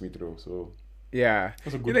Ronaldo and Smith-Rowe. So yeah,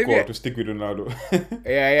 that's a good call to stick with Ronaldo.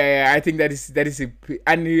 I think that is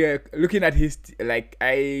and looking at his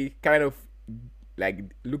I kind of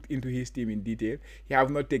looked into his team in detail. He have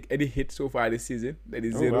not taken any hit so far this season. That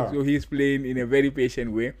is 0. Wow. So he's playing in a very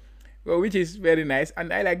patient way, which is very nice.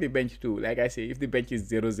 And I like the bench too. Like I say, if the bench is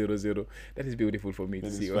 0-0-0, that is beautiful for me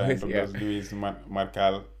to see. Luis,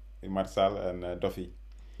 Martial, and Duffy.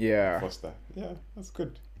 Yeah. Foster. Yeah, that's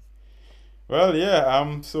good. Well,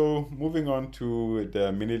 yeah. So moving on to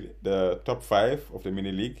the top 5 of the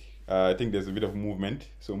mini league. I think there's a bit of movement.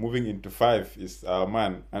 So moving into 5 is our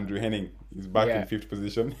man Andrew Henning. He's back in 5th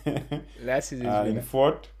position. Last season. In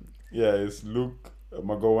 4th, is Luke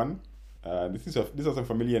McGowan. These are some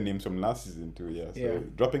familiar names from last season too. Yeah. So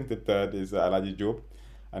dropping to 3rd is Alaji Job,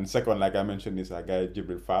 and 2nd, like I mentioned, is our guy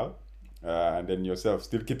GW11. And then yourself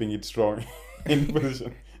still keeping it strong in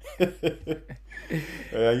position.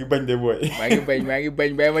 You bang the boy. maa ngi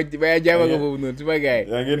bañ bàyyi jaama ko boobu noonu suma gars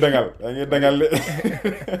yi. yaa ngi dangal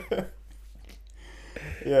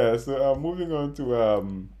Yeah, so moving on to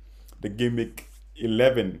the Game Week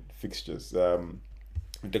 11 fixtures.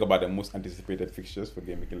 We talk about the most anticipated fixtures for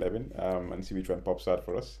Game Week 11 and see which one pops out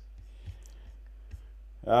for us.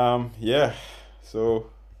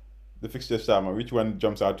 So the fixtures, Sama, which one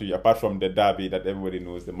jumps out to you apart from the derby that everybody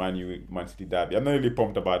knows, the Man City derby? I'm not really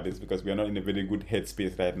pumped about this because we are not in a very good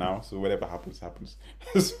headspace right now. So whatever happens, happens.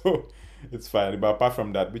 So it's fine. But apart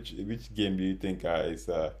from that, which game do you think is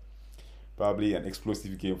probably an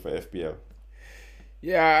explosive game for FPL?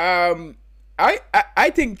 Yeah, I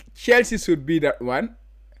think Chelsea should be that one.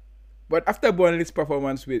 But after Burnley's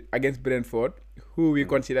performance against Brentford, who we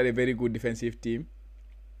consider a very good defensive team,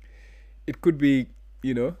 it could be,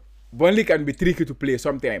 Burnley can be tricky to play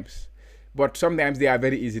sometimes, but sometimes they are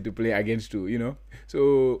very easy to play against too,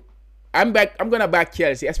 So I'm gonna back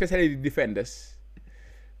Chelsea, especially the defenders,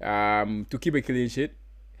 to keep a clean sheet.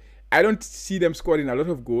 I don't see them scoring a lot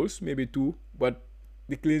of goals, maybe 2, but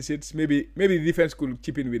the clean sheets, maybe the defense could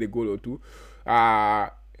chip in with a goal or 2.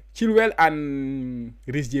 Chilwell and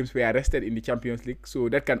Reece James were arrested in the Champions League, so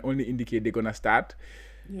that can only indicate they're gonna start.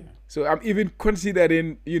 Yeah. So I'm even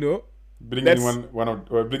considering, getting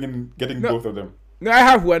both of them. No, I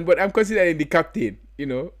have one, but I'm considering the captain. I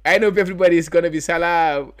know everybody is gonna be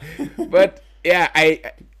Salah, but yeah,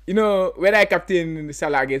 when I captained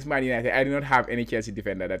Salah against Man United, I did not have any Chelsea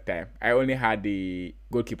defender at that time. I only had the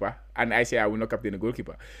goalkeeper, and I say I will not captain the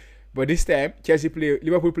goalkeeper. But this time,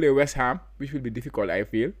 Liverpool play West Ham, which will be difficult, I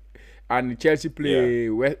feel, and Chelsea play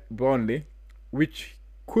Burnley, which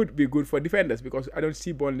could be good for defenders because I don't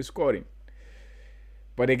see Burnley scoring.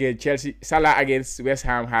 But again, Salah against West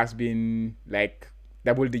Ham has been like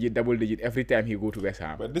double digit every time he go to West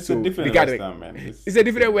Ham. But this is a different West Ham, man. It's a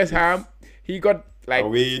different West Ham. He got like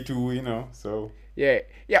away to, so. Yeah.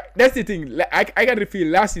 That's the thing. Like, I can feel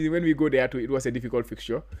last season when we go there too, it was a difficult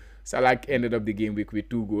fixture. Salah ended up the game week with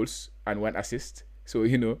 2 goals and 1 assist. So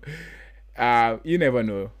you never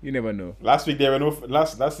know. Last week there were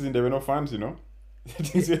last season there were no fans.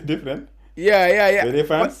 Things were different. Yeah. Were there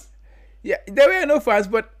fans? There were no fans,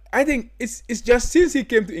 but I think it's just since he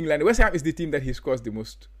came to England, West Ham is the team that he scores the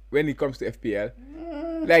most when it comes to FPL.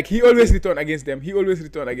 Like he always return against them.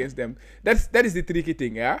 That is the tricky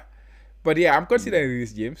thing, yeah. But yeah, I'm considering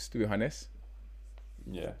Reece James, to be honest.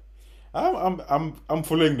 Yeah, I'm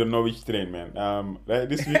following the Norwich train, man. Like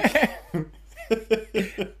this week.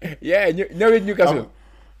 Yeah, Norwich Newcastle.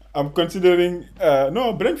 I'm considering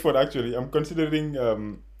Brentford actually. I'm considering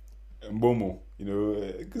Mbomo.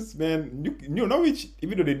 Because man, Norwich,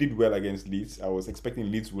 even though they did well against Leeds, I was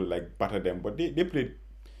expecting Leeds would like batter them, but they played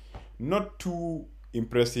not too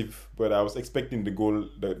impressive. But I was expecting the goal,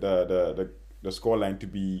 the scoreline to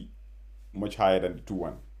be much higher than the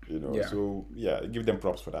 2-1. So yeah, give them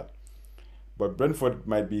props for that. But Brentford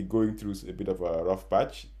might be going through a bit of a rough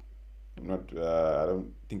patch. I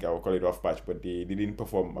don't think I will call it rough patch, but they didn't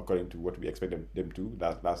perform according to what we expected them to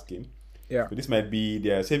last game. Yeah. But this might be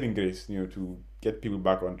their saving grace, to get people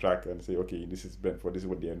back on track and say, okay, this is Brentford, this is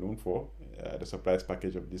what they are known for, the surprise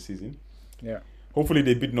package of this season. Yeah. Hopefully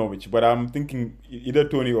they beat Norwich, but I'm thinking either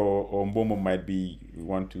Tony or Mbomo might be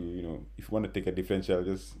want to, if you want to take a differential,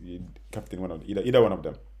 just captain either one of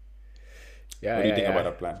them. Yeah. What do you think about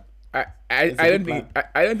that plan? I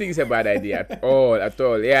don't think it's a bad idea at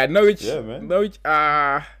all. Yeah, Norwich. Yeah, man. Norwich.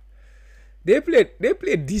 They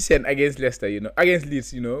played decent against Leicester, against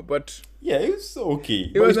Leeds, but yeah, it was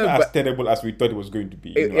okay. It wasn't as terrible as we thought it was going to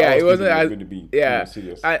be. It wasn't as going to be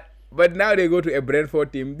serious. But now they go to a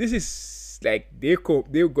Brentford team. This is like they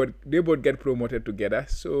both get promoted together.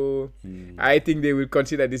 So I think they will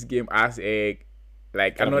consider this game as a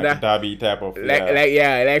another derby type of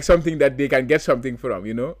like something that they can get something from,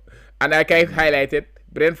 And like I highlighted,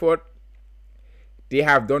 Brentford, they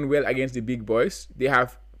have done well against the big boys. They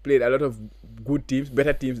have played a lot of good teams,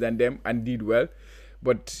 better teams than them, and did well.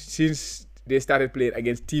 But since they started playing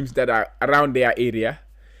against teams that are around their area,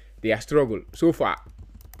 they have struggled so far.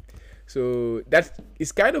 So that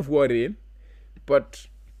is kind of worrying. But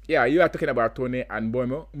yeah, you are talking about Tony and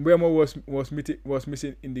Mbeumo. Mbeumo was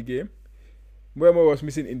missing in the game. Mbeumo was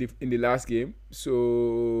missing in the last game.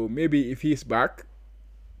 So maybe if he's back,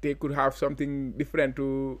 they could have something different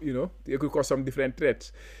to, they could cause some different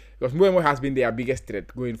threats. Because Mbeumo has been their biggest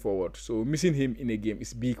threat going forward. So missing him in a game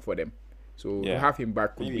is big for them. So to have him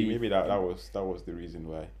back could maybe that was the reason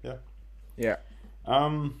why. Yeah. Yeah.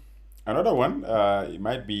 Another one, it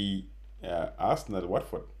might be Arsenal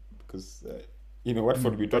Watford, because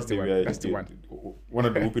Watford we thought they were one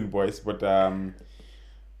of the open boys, but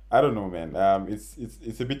I don't know, man.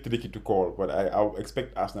 It's a bit tricky to call, but I'll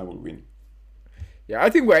expect Arsenal will win. Yeah, I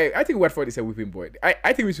think Watford is a whipping boy.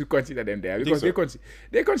 I think we should consider them there because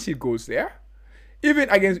they concede goals there. Even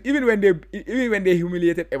when they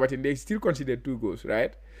humiliated Everton, they still conceded 2 goals,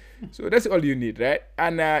 right? So that's all you need, right?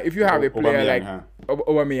 And if you have a player like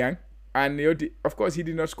Aubameyang, and of course he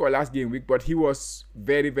did not score last game week, but he was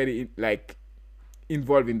very, very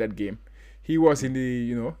involved in that game. He was in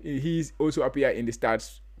the he's also appeared in the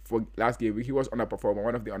stats for last game week. He was one of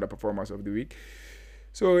the underperformers of the week.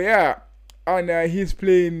 So yeah. And he's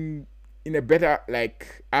playing in a better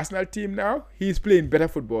Arsenal team now. He's playing better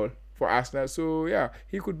football for Arsenal. So yeah,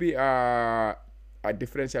 he could be a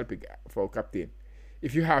differential pick for captain.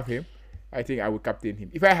 If you have him, I think I would captain him.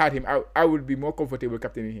 If I had him, I would be more comfortable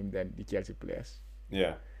captaining him than the Chelsea players.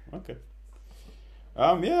 Yeah. Okay.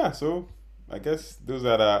 Yeah. So I guess those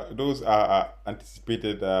are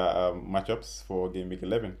anticipated matchups for game week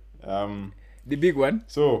 11. The big one.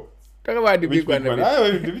 So. Talk about the big one. We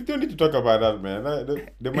don't need to talk about that, man.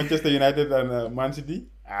 The Manchester United and Man City.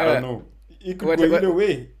 I don't know. It could go either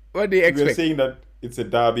way. What do you expect? We're saying that it's a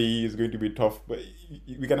derby. It's going to be tough, but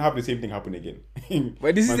we can have the same thing happen again.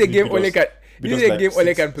 But this is a game Ole can. This is a game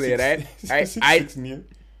Ole can play, right?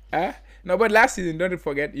 No, but last season, don't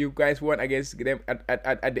forget, you guys won against them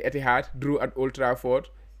at the Etihad, drew at Old Trafford,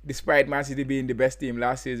 despite Man City being the best team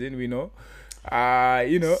last season. We know.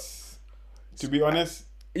 To be honest.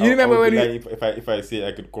 You remember when if I say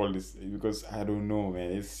I could call this, because I don't know,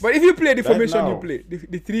 man. But if you play the formation you play,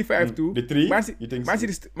 the 3-5-2, the 3,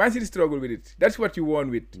 Man City struggled with it. That's what you won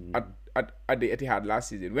with at the Etihad last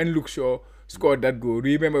season when Luke Shaw scored that goal.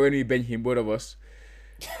 Remember when we benched him, both of us?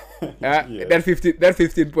 That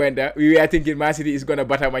 15 pointer, we were thinking Man City is gonna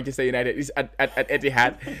batter Manchester United. It's at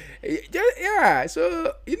Etihad.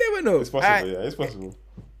 So you never know. It's possible. It's possible.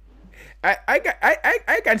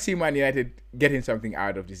 I can see Man United getting something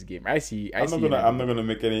out of this game. I'm not gonna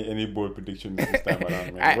make any bold predictions this time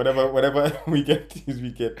around, man. Whatever we get is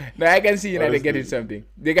we get. No, I can see United getting something.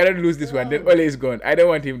 They cannot lose this one. Then Ole is gone. I don't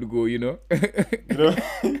want him to go. You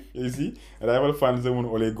see, rival fans don't want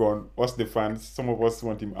Ole gone. Us the fans, some of us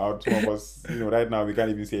want him out. Some of us, right now we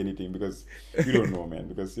can't even say anything because we don't know, man.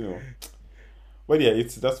 Because But yeah,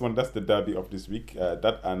 that's the derby of this week.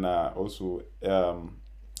 That and also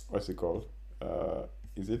what's it called?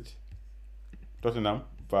 Is it Tottenham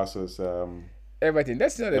versus Everton?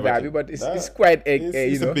 That's not a derby, but it's quite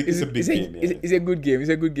it's a big game. It's a good game. It's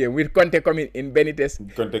a good game with Conte coming in, Benitez.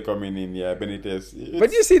 Benitez.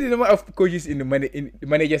 But you see the number of coaches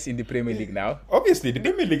managers in the Premier League now. Obviously, the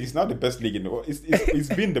Premier League is not the best league in the world. It's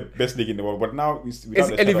been the best league in the world, but now it's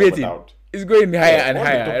elevating. It's going higher and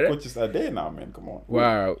higher. All the top coaches are there now, man. Come on.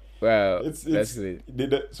 Wow. That's great.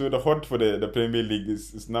 So the hot for the Premier League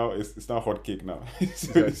is now hot cake now. It's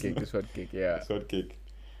hot cake. Yeah. It's hot cake.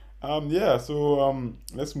 So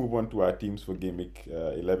let's move on to our teams for game week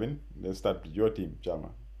 11. Let's start with your team,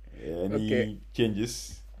 Jama. Any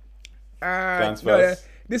changes? Transfers? No,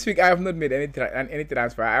 this week I have not made any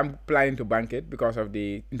transfer. I'm planning to bank it because of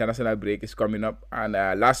the international break is coming up, and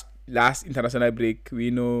last international break we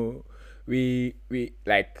know. We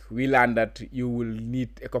learned that you will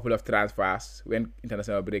need a couple of transfers when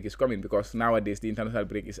international break is coming, because nowadays the international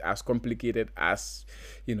break is as complicated as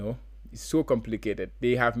it's so complicated.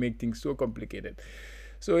 They have made things so complicated.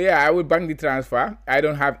 So yeah, I will bank the transfer. I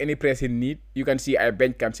don't have any pressing need. You can see I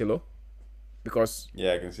bench Cancelo because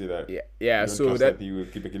I can see that. Yeah. So that he will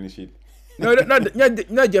keep a clean sheet. No,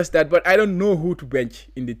 not just that, but I don't know who to bench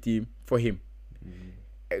in the team for him.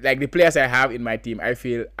 Like the players I have in my team, I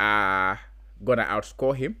feel are gonna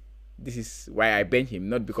outscore him. This is why I bench him,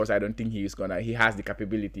 not because I don't think he has the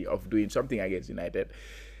capability of doing something against United.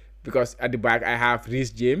 Because at the back I have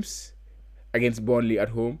Reece James against Burnley at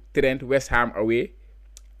home, Trent, West Ham away,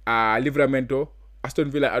 Livramento, Aston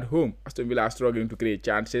Villa at home. Aston Villa are struggling to create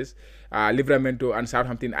chances. Livramento and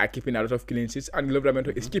Southampton are keeping a lot of clean sheets, and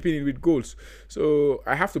Livramento is keeping it with goals. So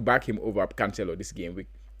I have to back him over Cancelo this game week.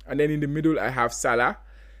 And then in the middle I have Salah.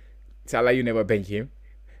 Salah, you never bench him.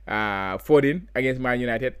 Foden against Man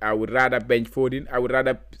United, I would rather bench Foden. I would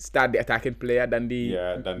rather start the attacking player than the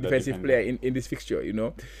defensive player in this fixture,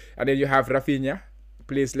 And then you have Rafinha,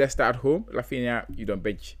 plays Leicester at home. Rafinha, you don't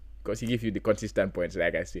bench. because he gives you the consistent points,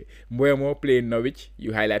 like I say. Mbuemo playing Norwich,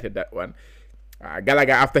 you highlighted that one.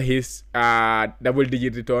 Gallagher, after his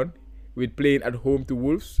double-digit return with playing at home to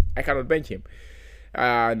Wolves, I cannot bench him.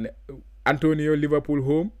 And Antonio, Liverpool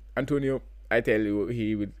home. Antonio, I tell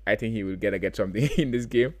you, I think he will get something in this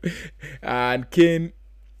game. And Kane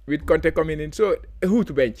with Conte coming in. So who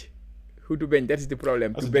to bench? Who to bench? That is the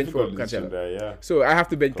problem. That's to a bench for difficult decision Cancelo. there, yeah. So I have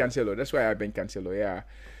to bench Cancelo. That's why I bench Cancelo.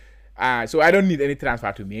 Yeah. So I don't need any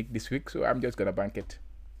transfer to make this week. So I'm just gonna bank it.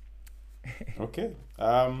 Okay.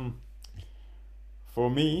 For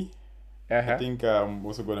me, I think I'm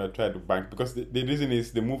also gonna try to bank, because the reason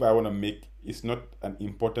is the move I want to make is not an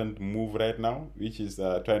important move right now, which is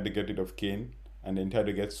trying to get rid of Kane and then try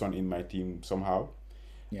to get Son in my team somehow.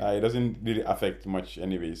 Yeah. It doesn't really affect much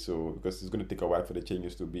anyway, so because it's going to take a while for the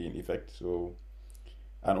changes to be in effect. So,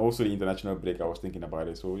 and also the international break, I was thinking about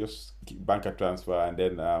it. So just bank a transfer, and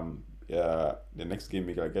then the next game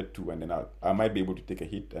week I'll get 2, and then I might be able to take a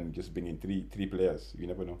hit and just bring in three players. You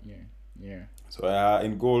never know. Yeah. So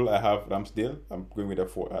in goal I have Ramsdale. I'm going with a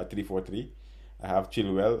 3-4-3. I have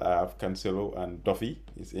Chilwell. I have Cancelo, and Duffy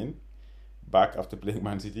is in back after playing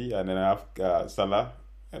Man City, and then I have Salah,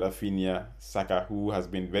 Rafinha, Saka, who has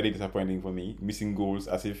been very disappointing for me, missing goals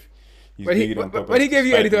as if he's doing it on purpose. But he gave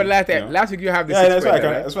you a return last time. You know? Last week you have the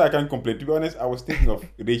that's why I can't complain. To be honest, I was thinking of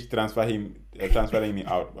transferring him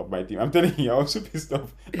out of my team. I'm telling you, I was so pissed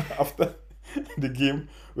off after the game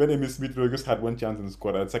when Emil Smith just had one chance and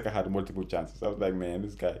scored, and Saka had multiple chances. I was like, man,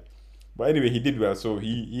 this guy. But anyway, he did well, so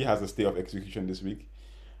he has a stay of execution this week.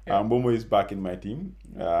 Momo is back in my team.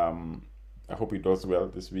 I hope he does well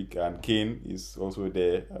this week, and Kane is also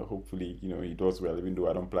there. Hopefully, he does well, even though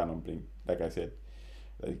I don't plan on playing. Like I said,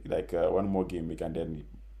 like one more game week, and then he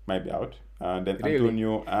might be out. And then really?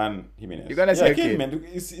 Antonio and Jimenez. You're gonna say Kane, man,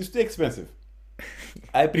 it's too expensive.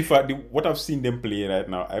 I prefer what I've seen them play right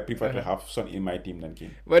now. I prefer to have Son in my team than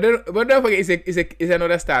Kane. But don't forget, it's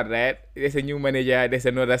another start, right? There's a new manager. There's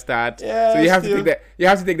another start. Yeah, so you have to take that. You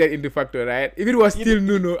have to take that into factor, right? If it was still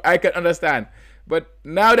Nuno, I can understand. But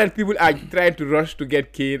now that people are trying to rush to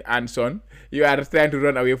get Kane and Son, you are trying to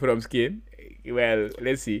run away from Kane. Well,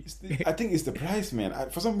 let's see. I think it's the price, man.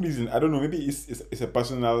 For some reason, I don't know. Maybe it's a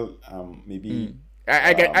personal, maybe.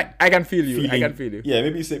 I can feel you. Feeling. I can feel you. Yeah,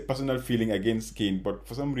 maybe it's a personal feeling against Kane, but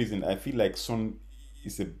for some reason, I feel like Son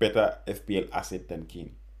is a better FPL asset than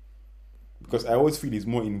Kane. Because I always feel he's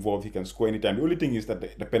more involved. He can score anytime. The only thing is that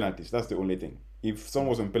the penalties. That's the only thing. If Son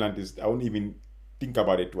was on penalties, I wouldn't even think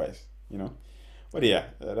about it twice. But yeah,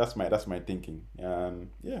 that's my thinking. So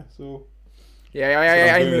yeah.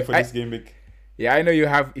 I'm going for this game week. Yeah, I know you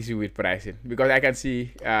have issue with pricing, because I can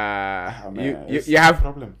see you a have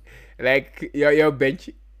problem. Like your bench.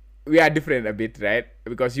 We are different a bit, right?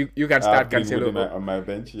 Because you can start Cancelo on my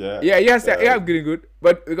bench. Yeah. Yeah, you have Greenwood,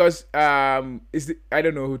 but because I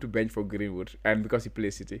don't know who to bench for Greenwood, and because he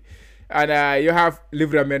plays City, and you have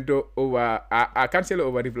Livramento over Cancelo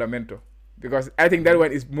over Livramento. Because I think that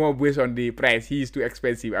one is more based on the price. He is too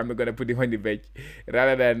expensive. I'm not gonna put him on the bench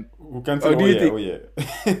rather than. Cancelo,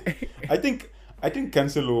 I think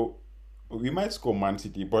Cancelo. We might score Man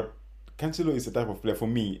City, but Cancelo is the type of player for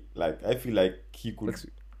me. Like, I feel like he could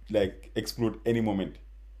explode any moment.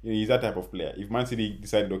 He's that type of player. If Man City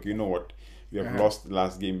decided, okay, you know what, we have lost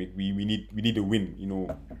last game. We need a win.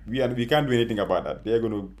 We can't do anything about that. They're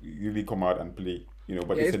gonna really come out and play.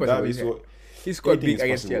 But it's a derby, so. He scored big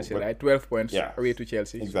against Chelsea, right? 12 points away to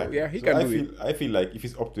Chelsea. Exactly. So, he can do it. I feel like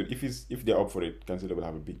if they're up for it, Cancelo will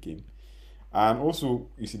have a big game. And also,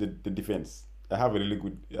 you see the defense. I have a really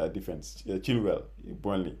good defense. Chilwell,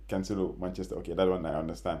 Burnley, Cancelo, Manchester. Okay, that one I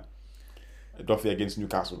understand. Duffy against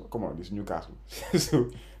Newcastle. Come on, this Newcastle.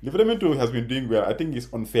 So Livramento has been doing well. I think it's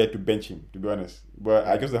unfair to bench him, to be honest. But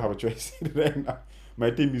I guess I have a choice right now. My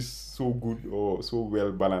team is so good or so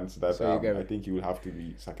well balanced that I think he will have to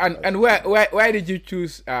be sacrificed. And why did you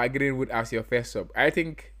choose Greenwood as your first sub? I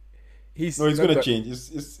think it's gonna change.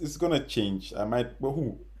 It's gonna change. I might. But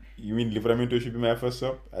who? You mean Livramento should be my first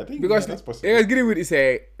sub? I think because that's possible. Greenwood is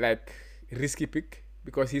a risky pick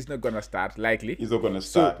because he's not gonna start likely. He's not gonna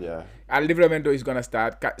start. Yeah. And Livramento is gonna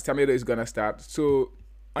start. Samedo is gonna start. So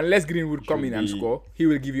unless Greenwood come in and score, he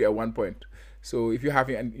will give you a 1 point. So if you have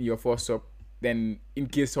him in your first sub, then in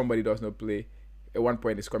case somebody does not play, a 1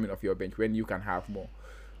 point is coming off your bench when you can have more.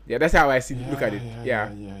 Yeah, that's how I look at it.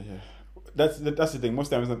 Yeah. That's the thing. Most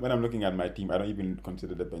times when I'm looking at my team, I don't even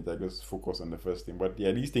consider the bench. I just focus on the first team. But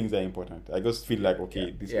yeah, these things are important. I just feel like,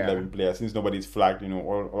 okay, these 11 players, since nobody's flagged,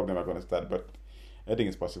 all of them are going to start. But I think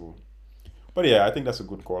it's possible. But yeah, I think that's a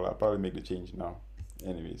good call. I'll probably make the change now.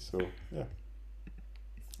 Anyway, so yeah.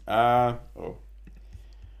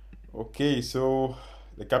 Okay, so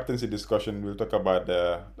the captaincy discussion. We'll talk about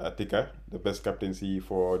the ticker, the best captaincy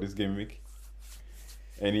for this game week.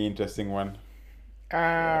 Any interesting one?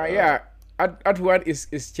 Yeah. At one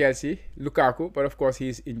is Chelsea, Lukaku, but of course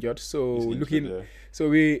he's injured. So so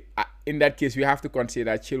we in that case we have to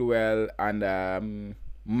consider Chilwell and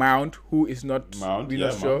Mount, who is not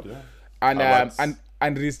sure,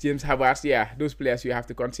 and Reece James, Havertz. Yeah, those players you have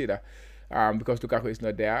to consider because Lukaku is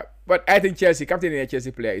not there. But I think captain in a Chelsea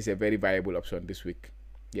player is a very viable option this week.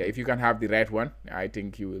 Yeah, if you can have the right one, I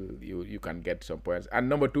think you can get some points. And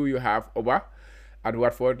number 2, you have Oba. At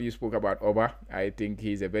Watford, you spoke about Oba. I think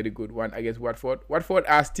he's a very good one against Watford. Watford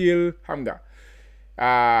are still hunger. They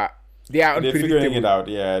are unpredictable. They're figuring it out.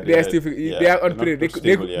 Yeah, they are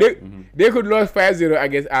unpredictable. They could lose 5-0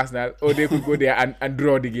 against Arsenal, or they could go there and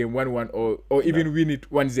draw the game 1-1, or even win it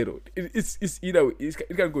 1-0. It's either way.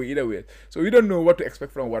 It can go either way. So we don't know what to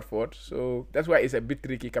expect from Watford. So that's why it's a bit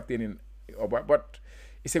tricky captaining Oba, but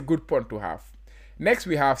it's a good point to have. Next,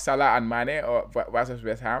 we have Salah and Mane versus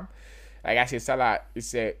West Ham. Like I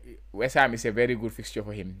said, West Ham is a very good fixture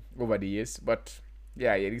for him over the years. But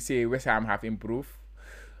yeah, you say West Ham have improved,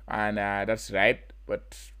 and that's right.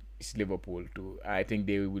 But it's Liverpool too. I think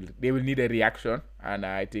they will need a reaction, and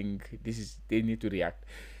I think they need to react.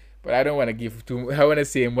 But I don't want to I want to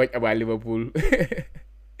say much about Liverpool.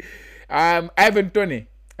 Ivan Toney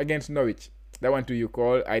against Norwich. That one you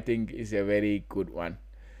call, I think, is a very good one.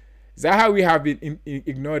 Zaha, we have been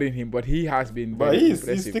ignoring him, but he has been very impressive.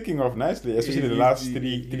 He's sticking off nicely, especially the last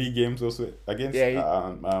three games also against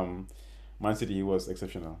Man City. He was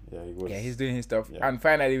exceptional. Yeah, he was. Yeah, he's doing his stuff. Yeah. And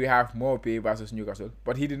finally, we have Mopé versus Newcastle,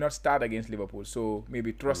 but he did not start against Liverpool, so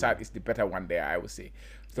maybe Trossard is the better one there, I would say.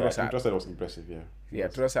 Trossard was impressive. Yeah.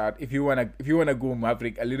 Trossard. If you wanna go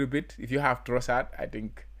Maverick a little bit, if you have Trossard, I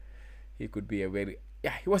think he could be a very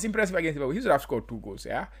he was impressive against Liverpool. He should have scored 2 goals.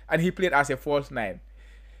 Yeah, and he played as a false 9.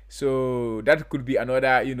 So that could be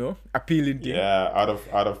another, appealing thing. Yeah, out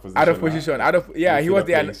of position. He was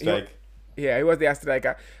there. He was their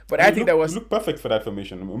striker. But I think that was looked perfect for that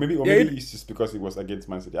formation. Maybe it's just because it was against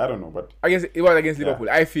Man City. I don't know, but it was against Liverpool.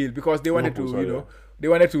 I feel because they wanted they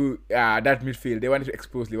wanted to that midfield. They wanted to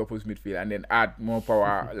expose Liverpool's midfield and then add more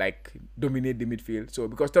power, like dominate the midfield. So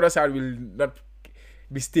because Trossard will not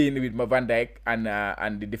be staying with Van Dijk and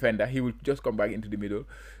the defender, he will just come back into the middle.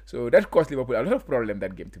 So that cost Liverpool a lot of problem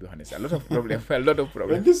that game, to be honest. A lot of problem.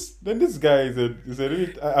 Then this guy is a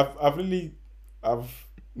really I've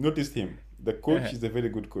noticed him. The coach is a very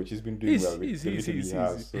good coach. He's been doing well.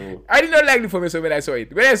 So I did not like the formation when I saw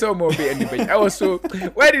it. When I saw Mopé on the bench, I was so,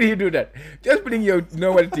 why did he do that? Just putting your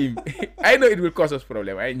normal team. I know it will cause us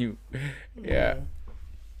problem. I knew. Yeah.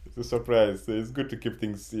 It's a surprise. So it's good to keep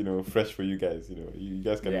things, fresh for you guys. You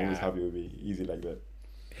guys can always have your way easy like that.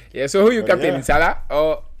 Yeah. So who you captain in Salah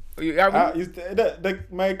or?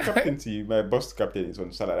 My captaincy, my boss captain is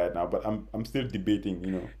on Salah right now, but I'm still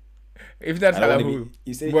debating, If that's Salah, who?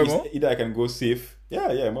 Either I can go safe. Yeah,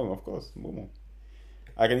 Momo, of course, Momo.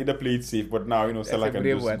 I can either play it safe, but now Salah can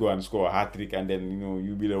just go and score a hat trick, and then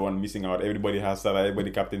you be the one missing out. Everybody has Salah,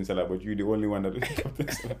 everybody captain Salah, but you're the only one that captain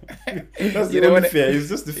Salah. That's the only fair. It's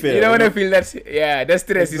just the fair. You don't want to feel that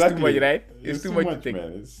stress is too much, right? It's too much to take.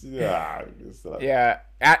 Man.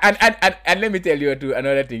 And let me tell you too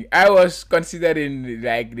another thing. I was considering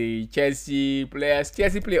like the Chelsea players.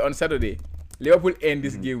 Chelsea play on Saturday. Liverpool end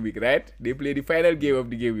this game week, right? They play the final game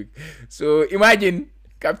of the game week. So imagine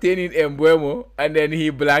captaining Mbeumo and then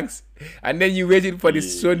he blanks, and then you waiting for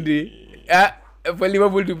this Sunday for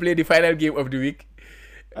Liverpool to play the final game of the week.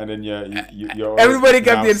 And then you're everybody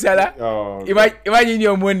captain Salah. Imagine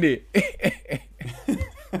your Monday.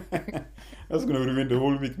 That's gonna ruin the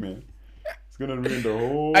whole week, man. It's gonna ruin the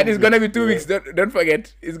whole. And it's gonna be 2 weeks. Don't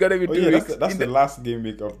forget, it's gonna be 2 weeks. That's the last game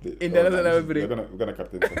week of the international break. We're gonna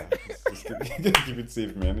captain Salah. Just keep it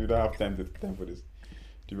safe, man. We don't have time for this.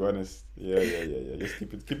 To be honest, yeah. Just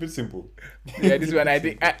keep it simple. Yeah, this one I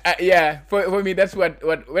think. For me, that's what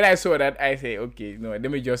when I saw that, I say, okay, no,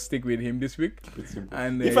 let me just stick with him this week. Keep it simple.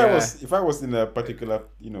 And if I was in a particular,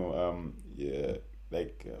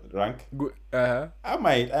 rank, I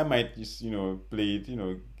might just play it,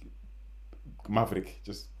 Maverick.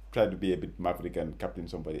 Just try to be a bit Maverick and captain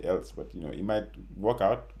somebody else, but it might work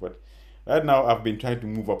out. But right now, I've been trying to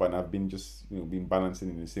move up, and I've been just been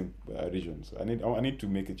balancing in the same region. So I need to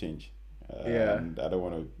make a change. And I don't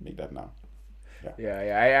want to make that now.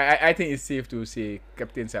 I think it's safe to say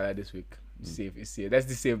Captain Salah this week. It's safe. That's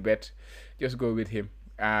the safe bet. Just go with him.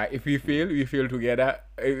 If we fail, we fail together.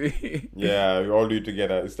 Yeah, we all do it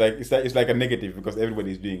together. It's like a negative because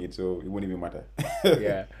everybody's doing it, so it won't even matter.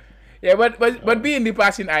 Yeah, but being the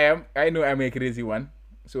person I know I'm a crazy one.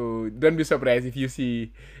 So don't be surprised if you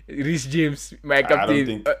see Reece James, my I don't captain.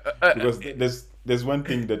 think because there's one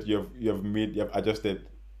thing that you have adjusted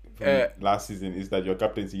from last season is that your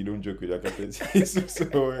captaincy, you don't joke with your captaincy. So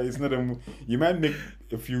it's not a move. You might make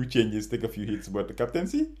a few changes, take a few hits, but the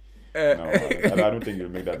captaincy, no, I don't think you'll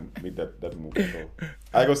make that move at all.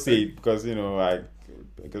 I go say it because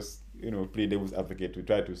play devil's advocate to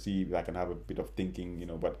try to see if I can have a bit of thinking,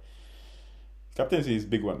 but captaincy is a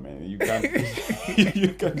big one, man. You can't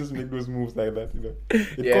you can't just make those moves like that,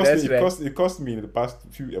 It cost me in the past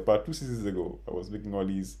about 2 seasons ago. I was making all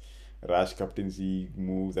these rash captaincy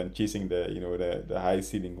moves and chasing the high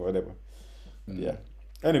ceiling or whatever. Yeah.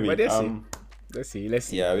 Anyway, let's see.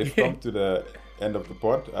 Yeah, we've come to the end of the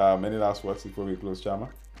pod. Any last words before we close, Chama?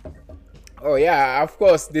 Oh yeah, of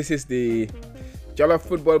course. This is the Jollof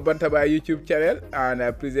Football Bantaba YouTube channel, and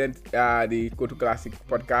I present the Go2 Classic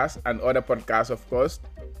podcast and other podcasts, of course.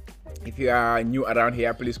 If you are new around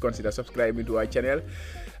here, please consider subscribing to our channel,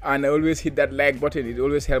 and always hit that like button. It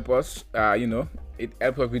always helps us. It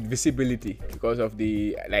helps us with visibility because of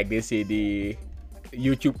the, like they say, the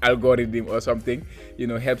YouTube algorithm or something.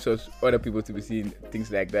 Helps us other people to be seeing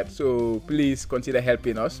things like that. So please consider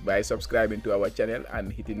helping us by subscribing to our channel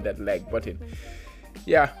and hitting that like button.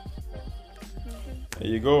 Yeah. There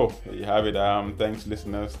you go. There you have it. Thanks,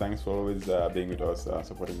 listeners. Thanks for always being with us,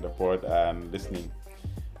 supporting the pod and listening.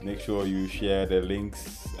 Make sure you share the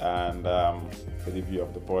links and the review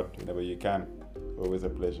of the pod whenever you can. Always a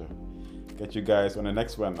pleasure. Catch you guys on the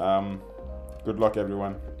next one. Good luck,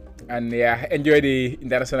 everyone. And yeah, enjoy the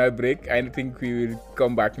international break. I think we will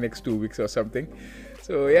come back next 2 weeks or something.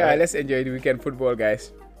 So yeah, right. Let's enjoy the weekend football,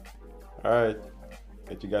 guys. All right.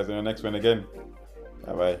 Catch you guys on the next one again.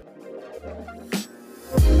 Bye-bye.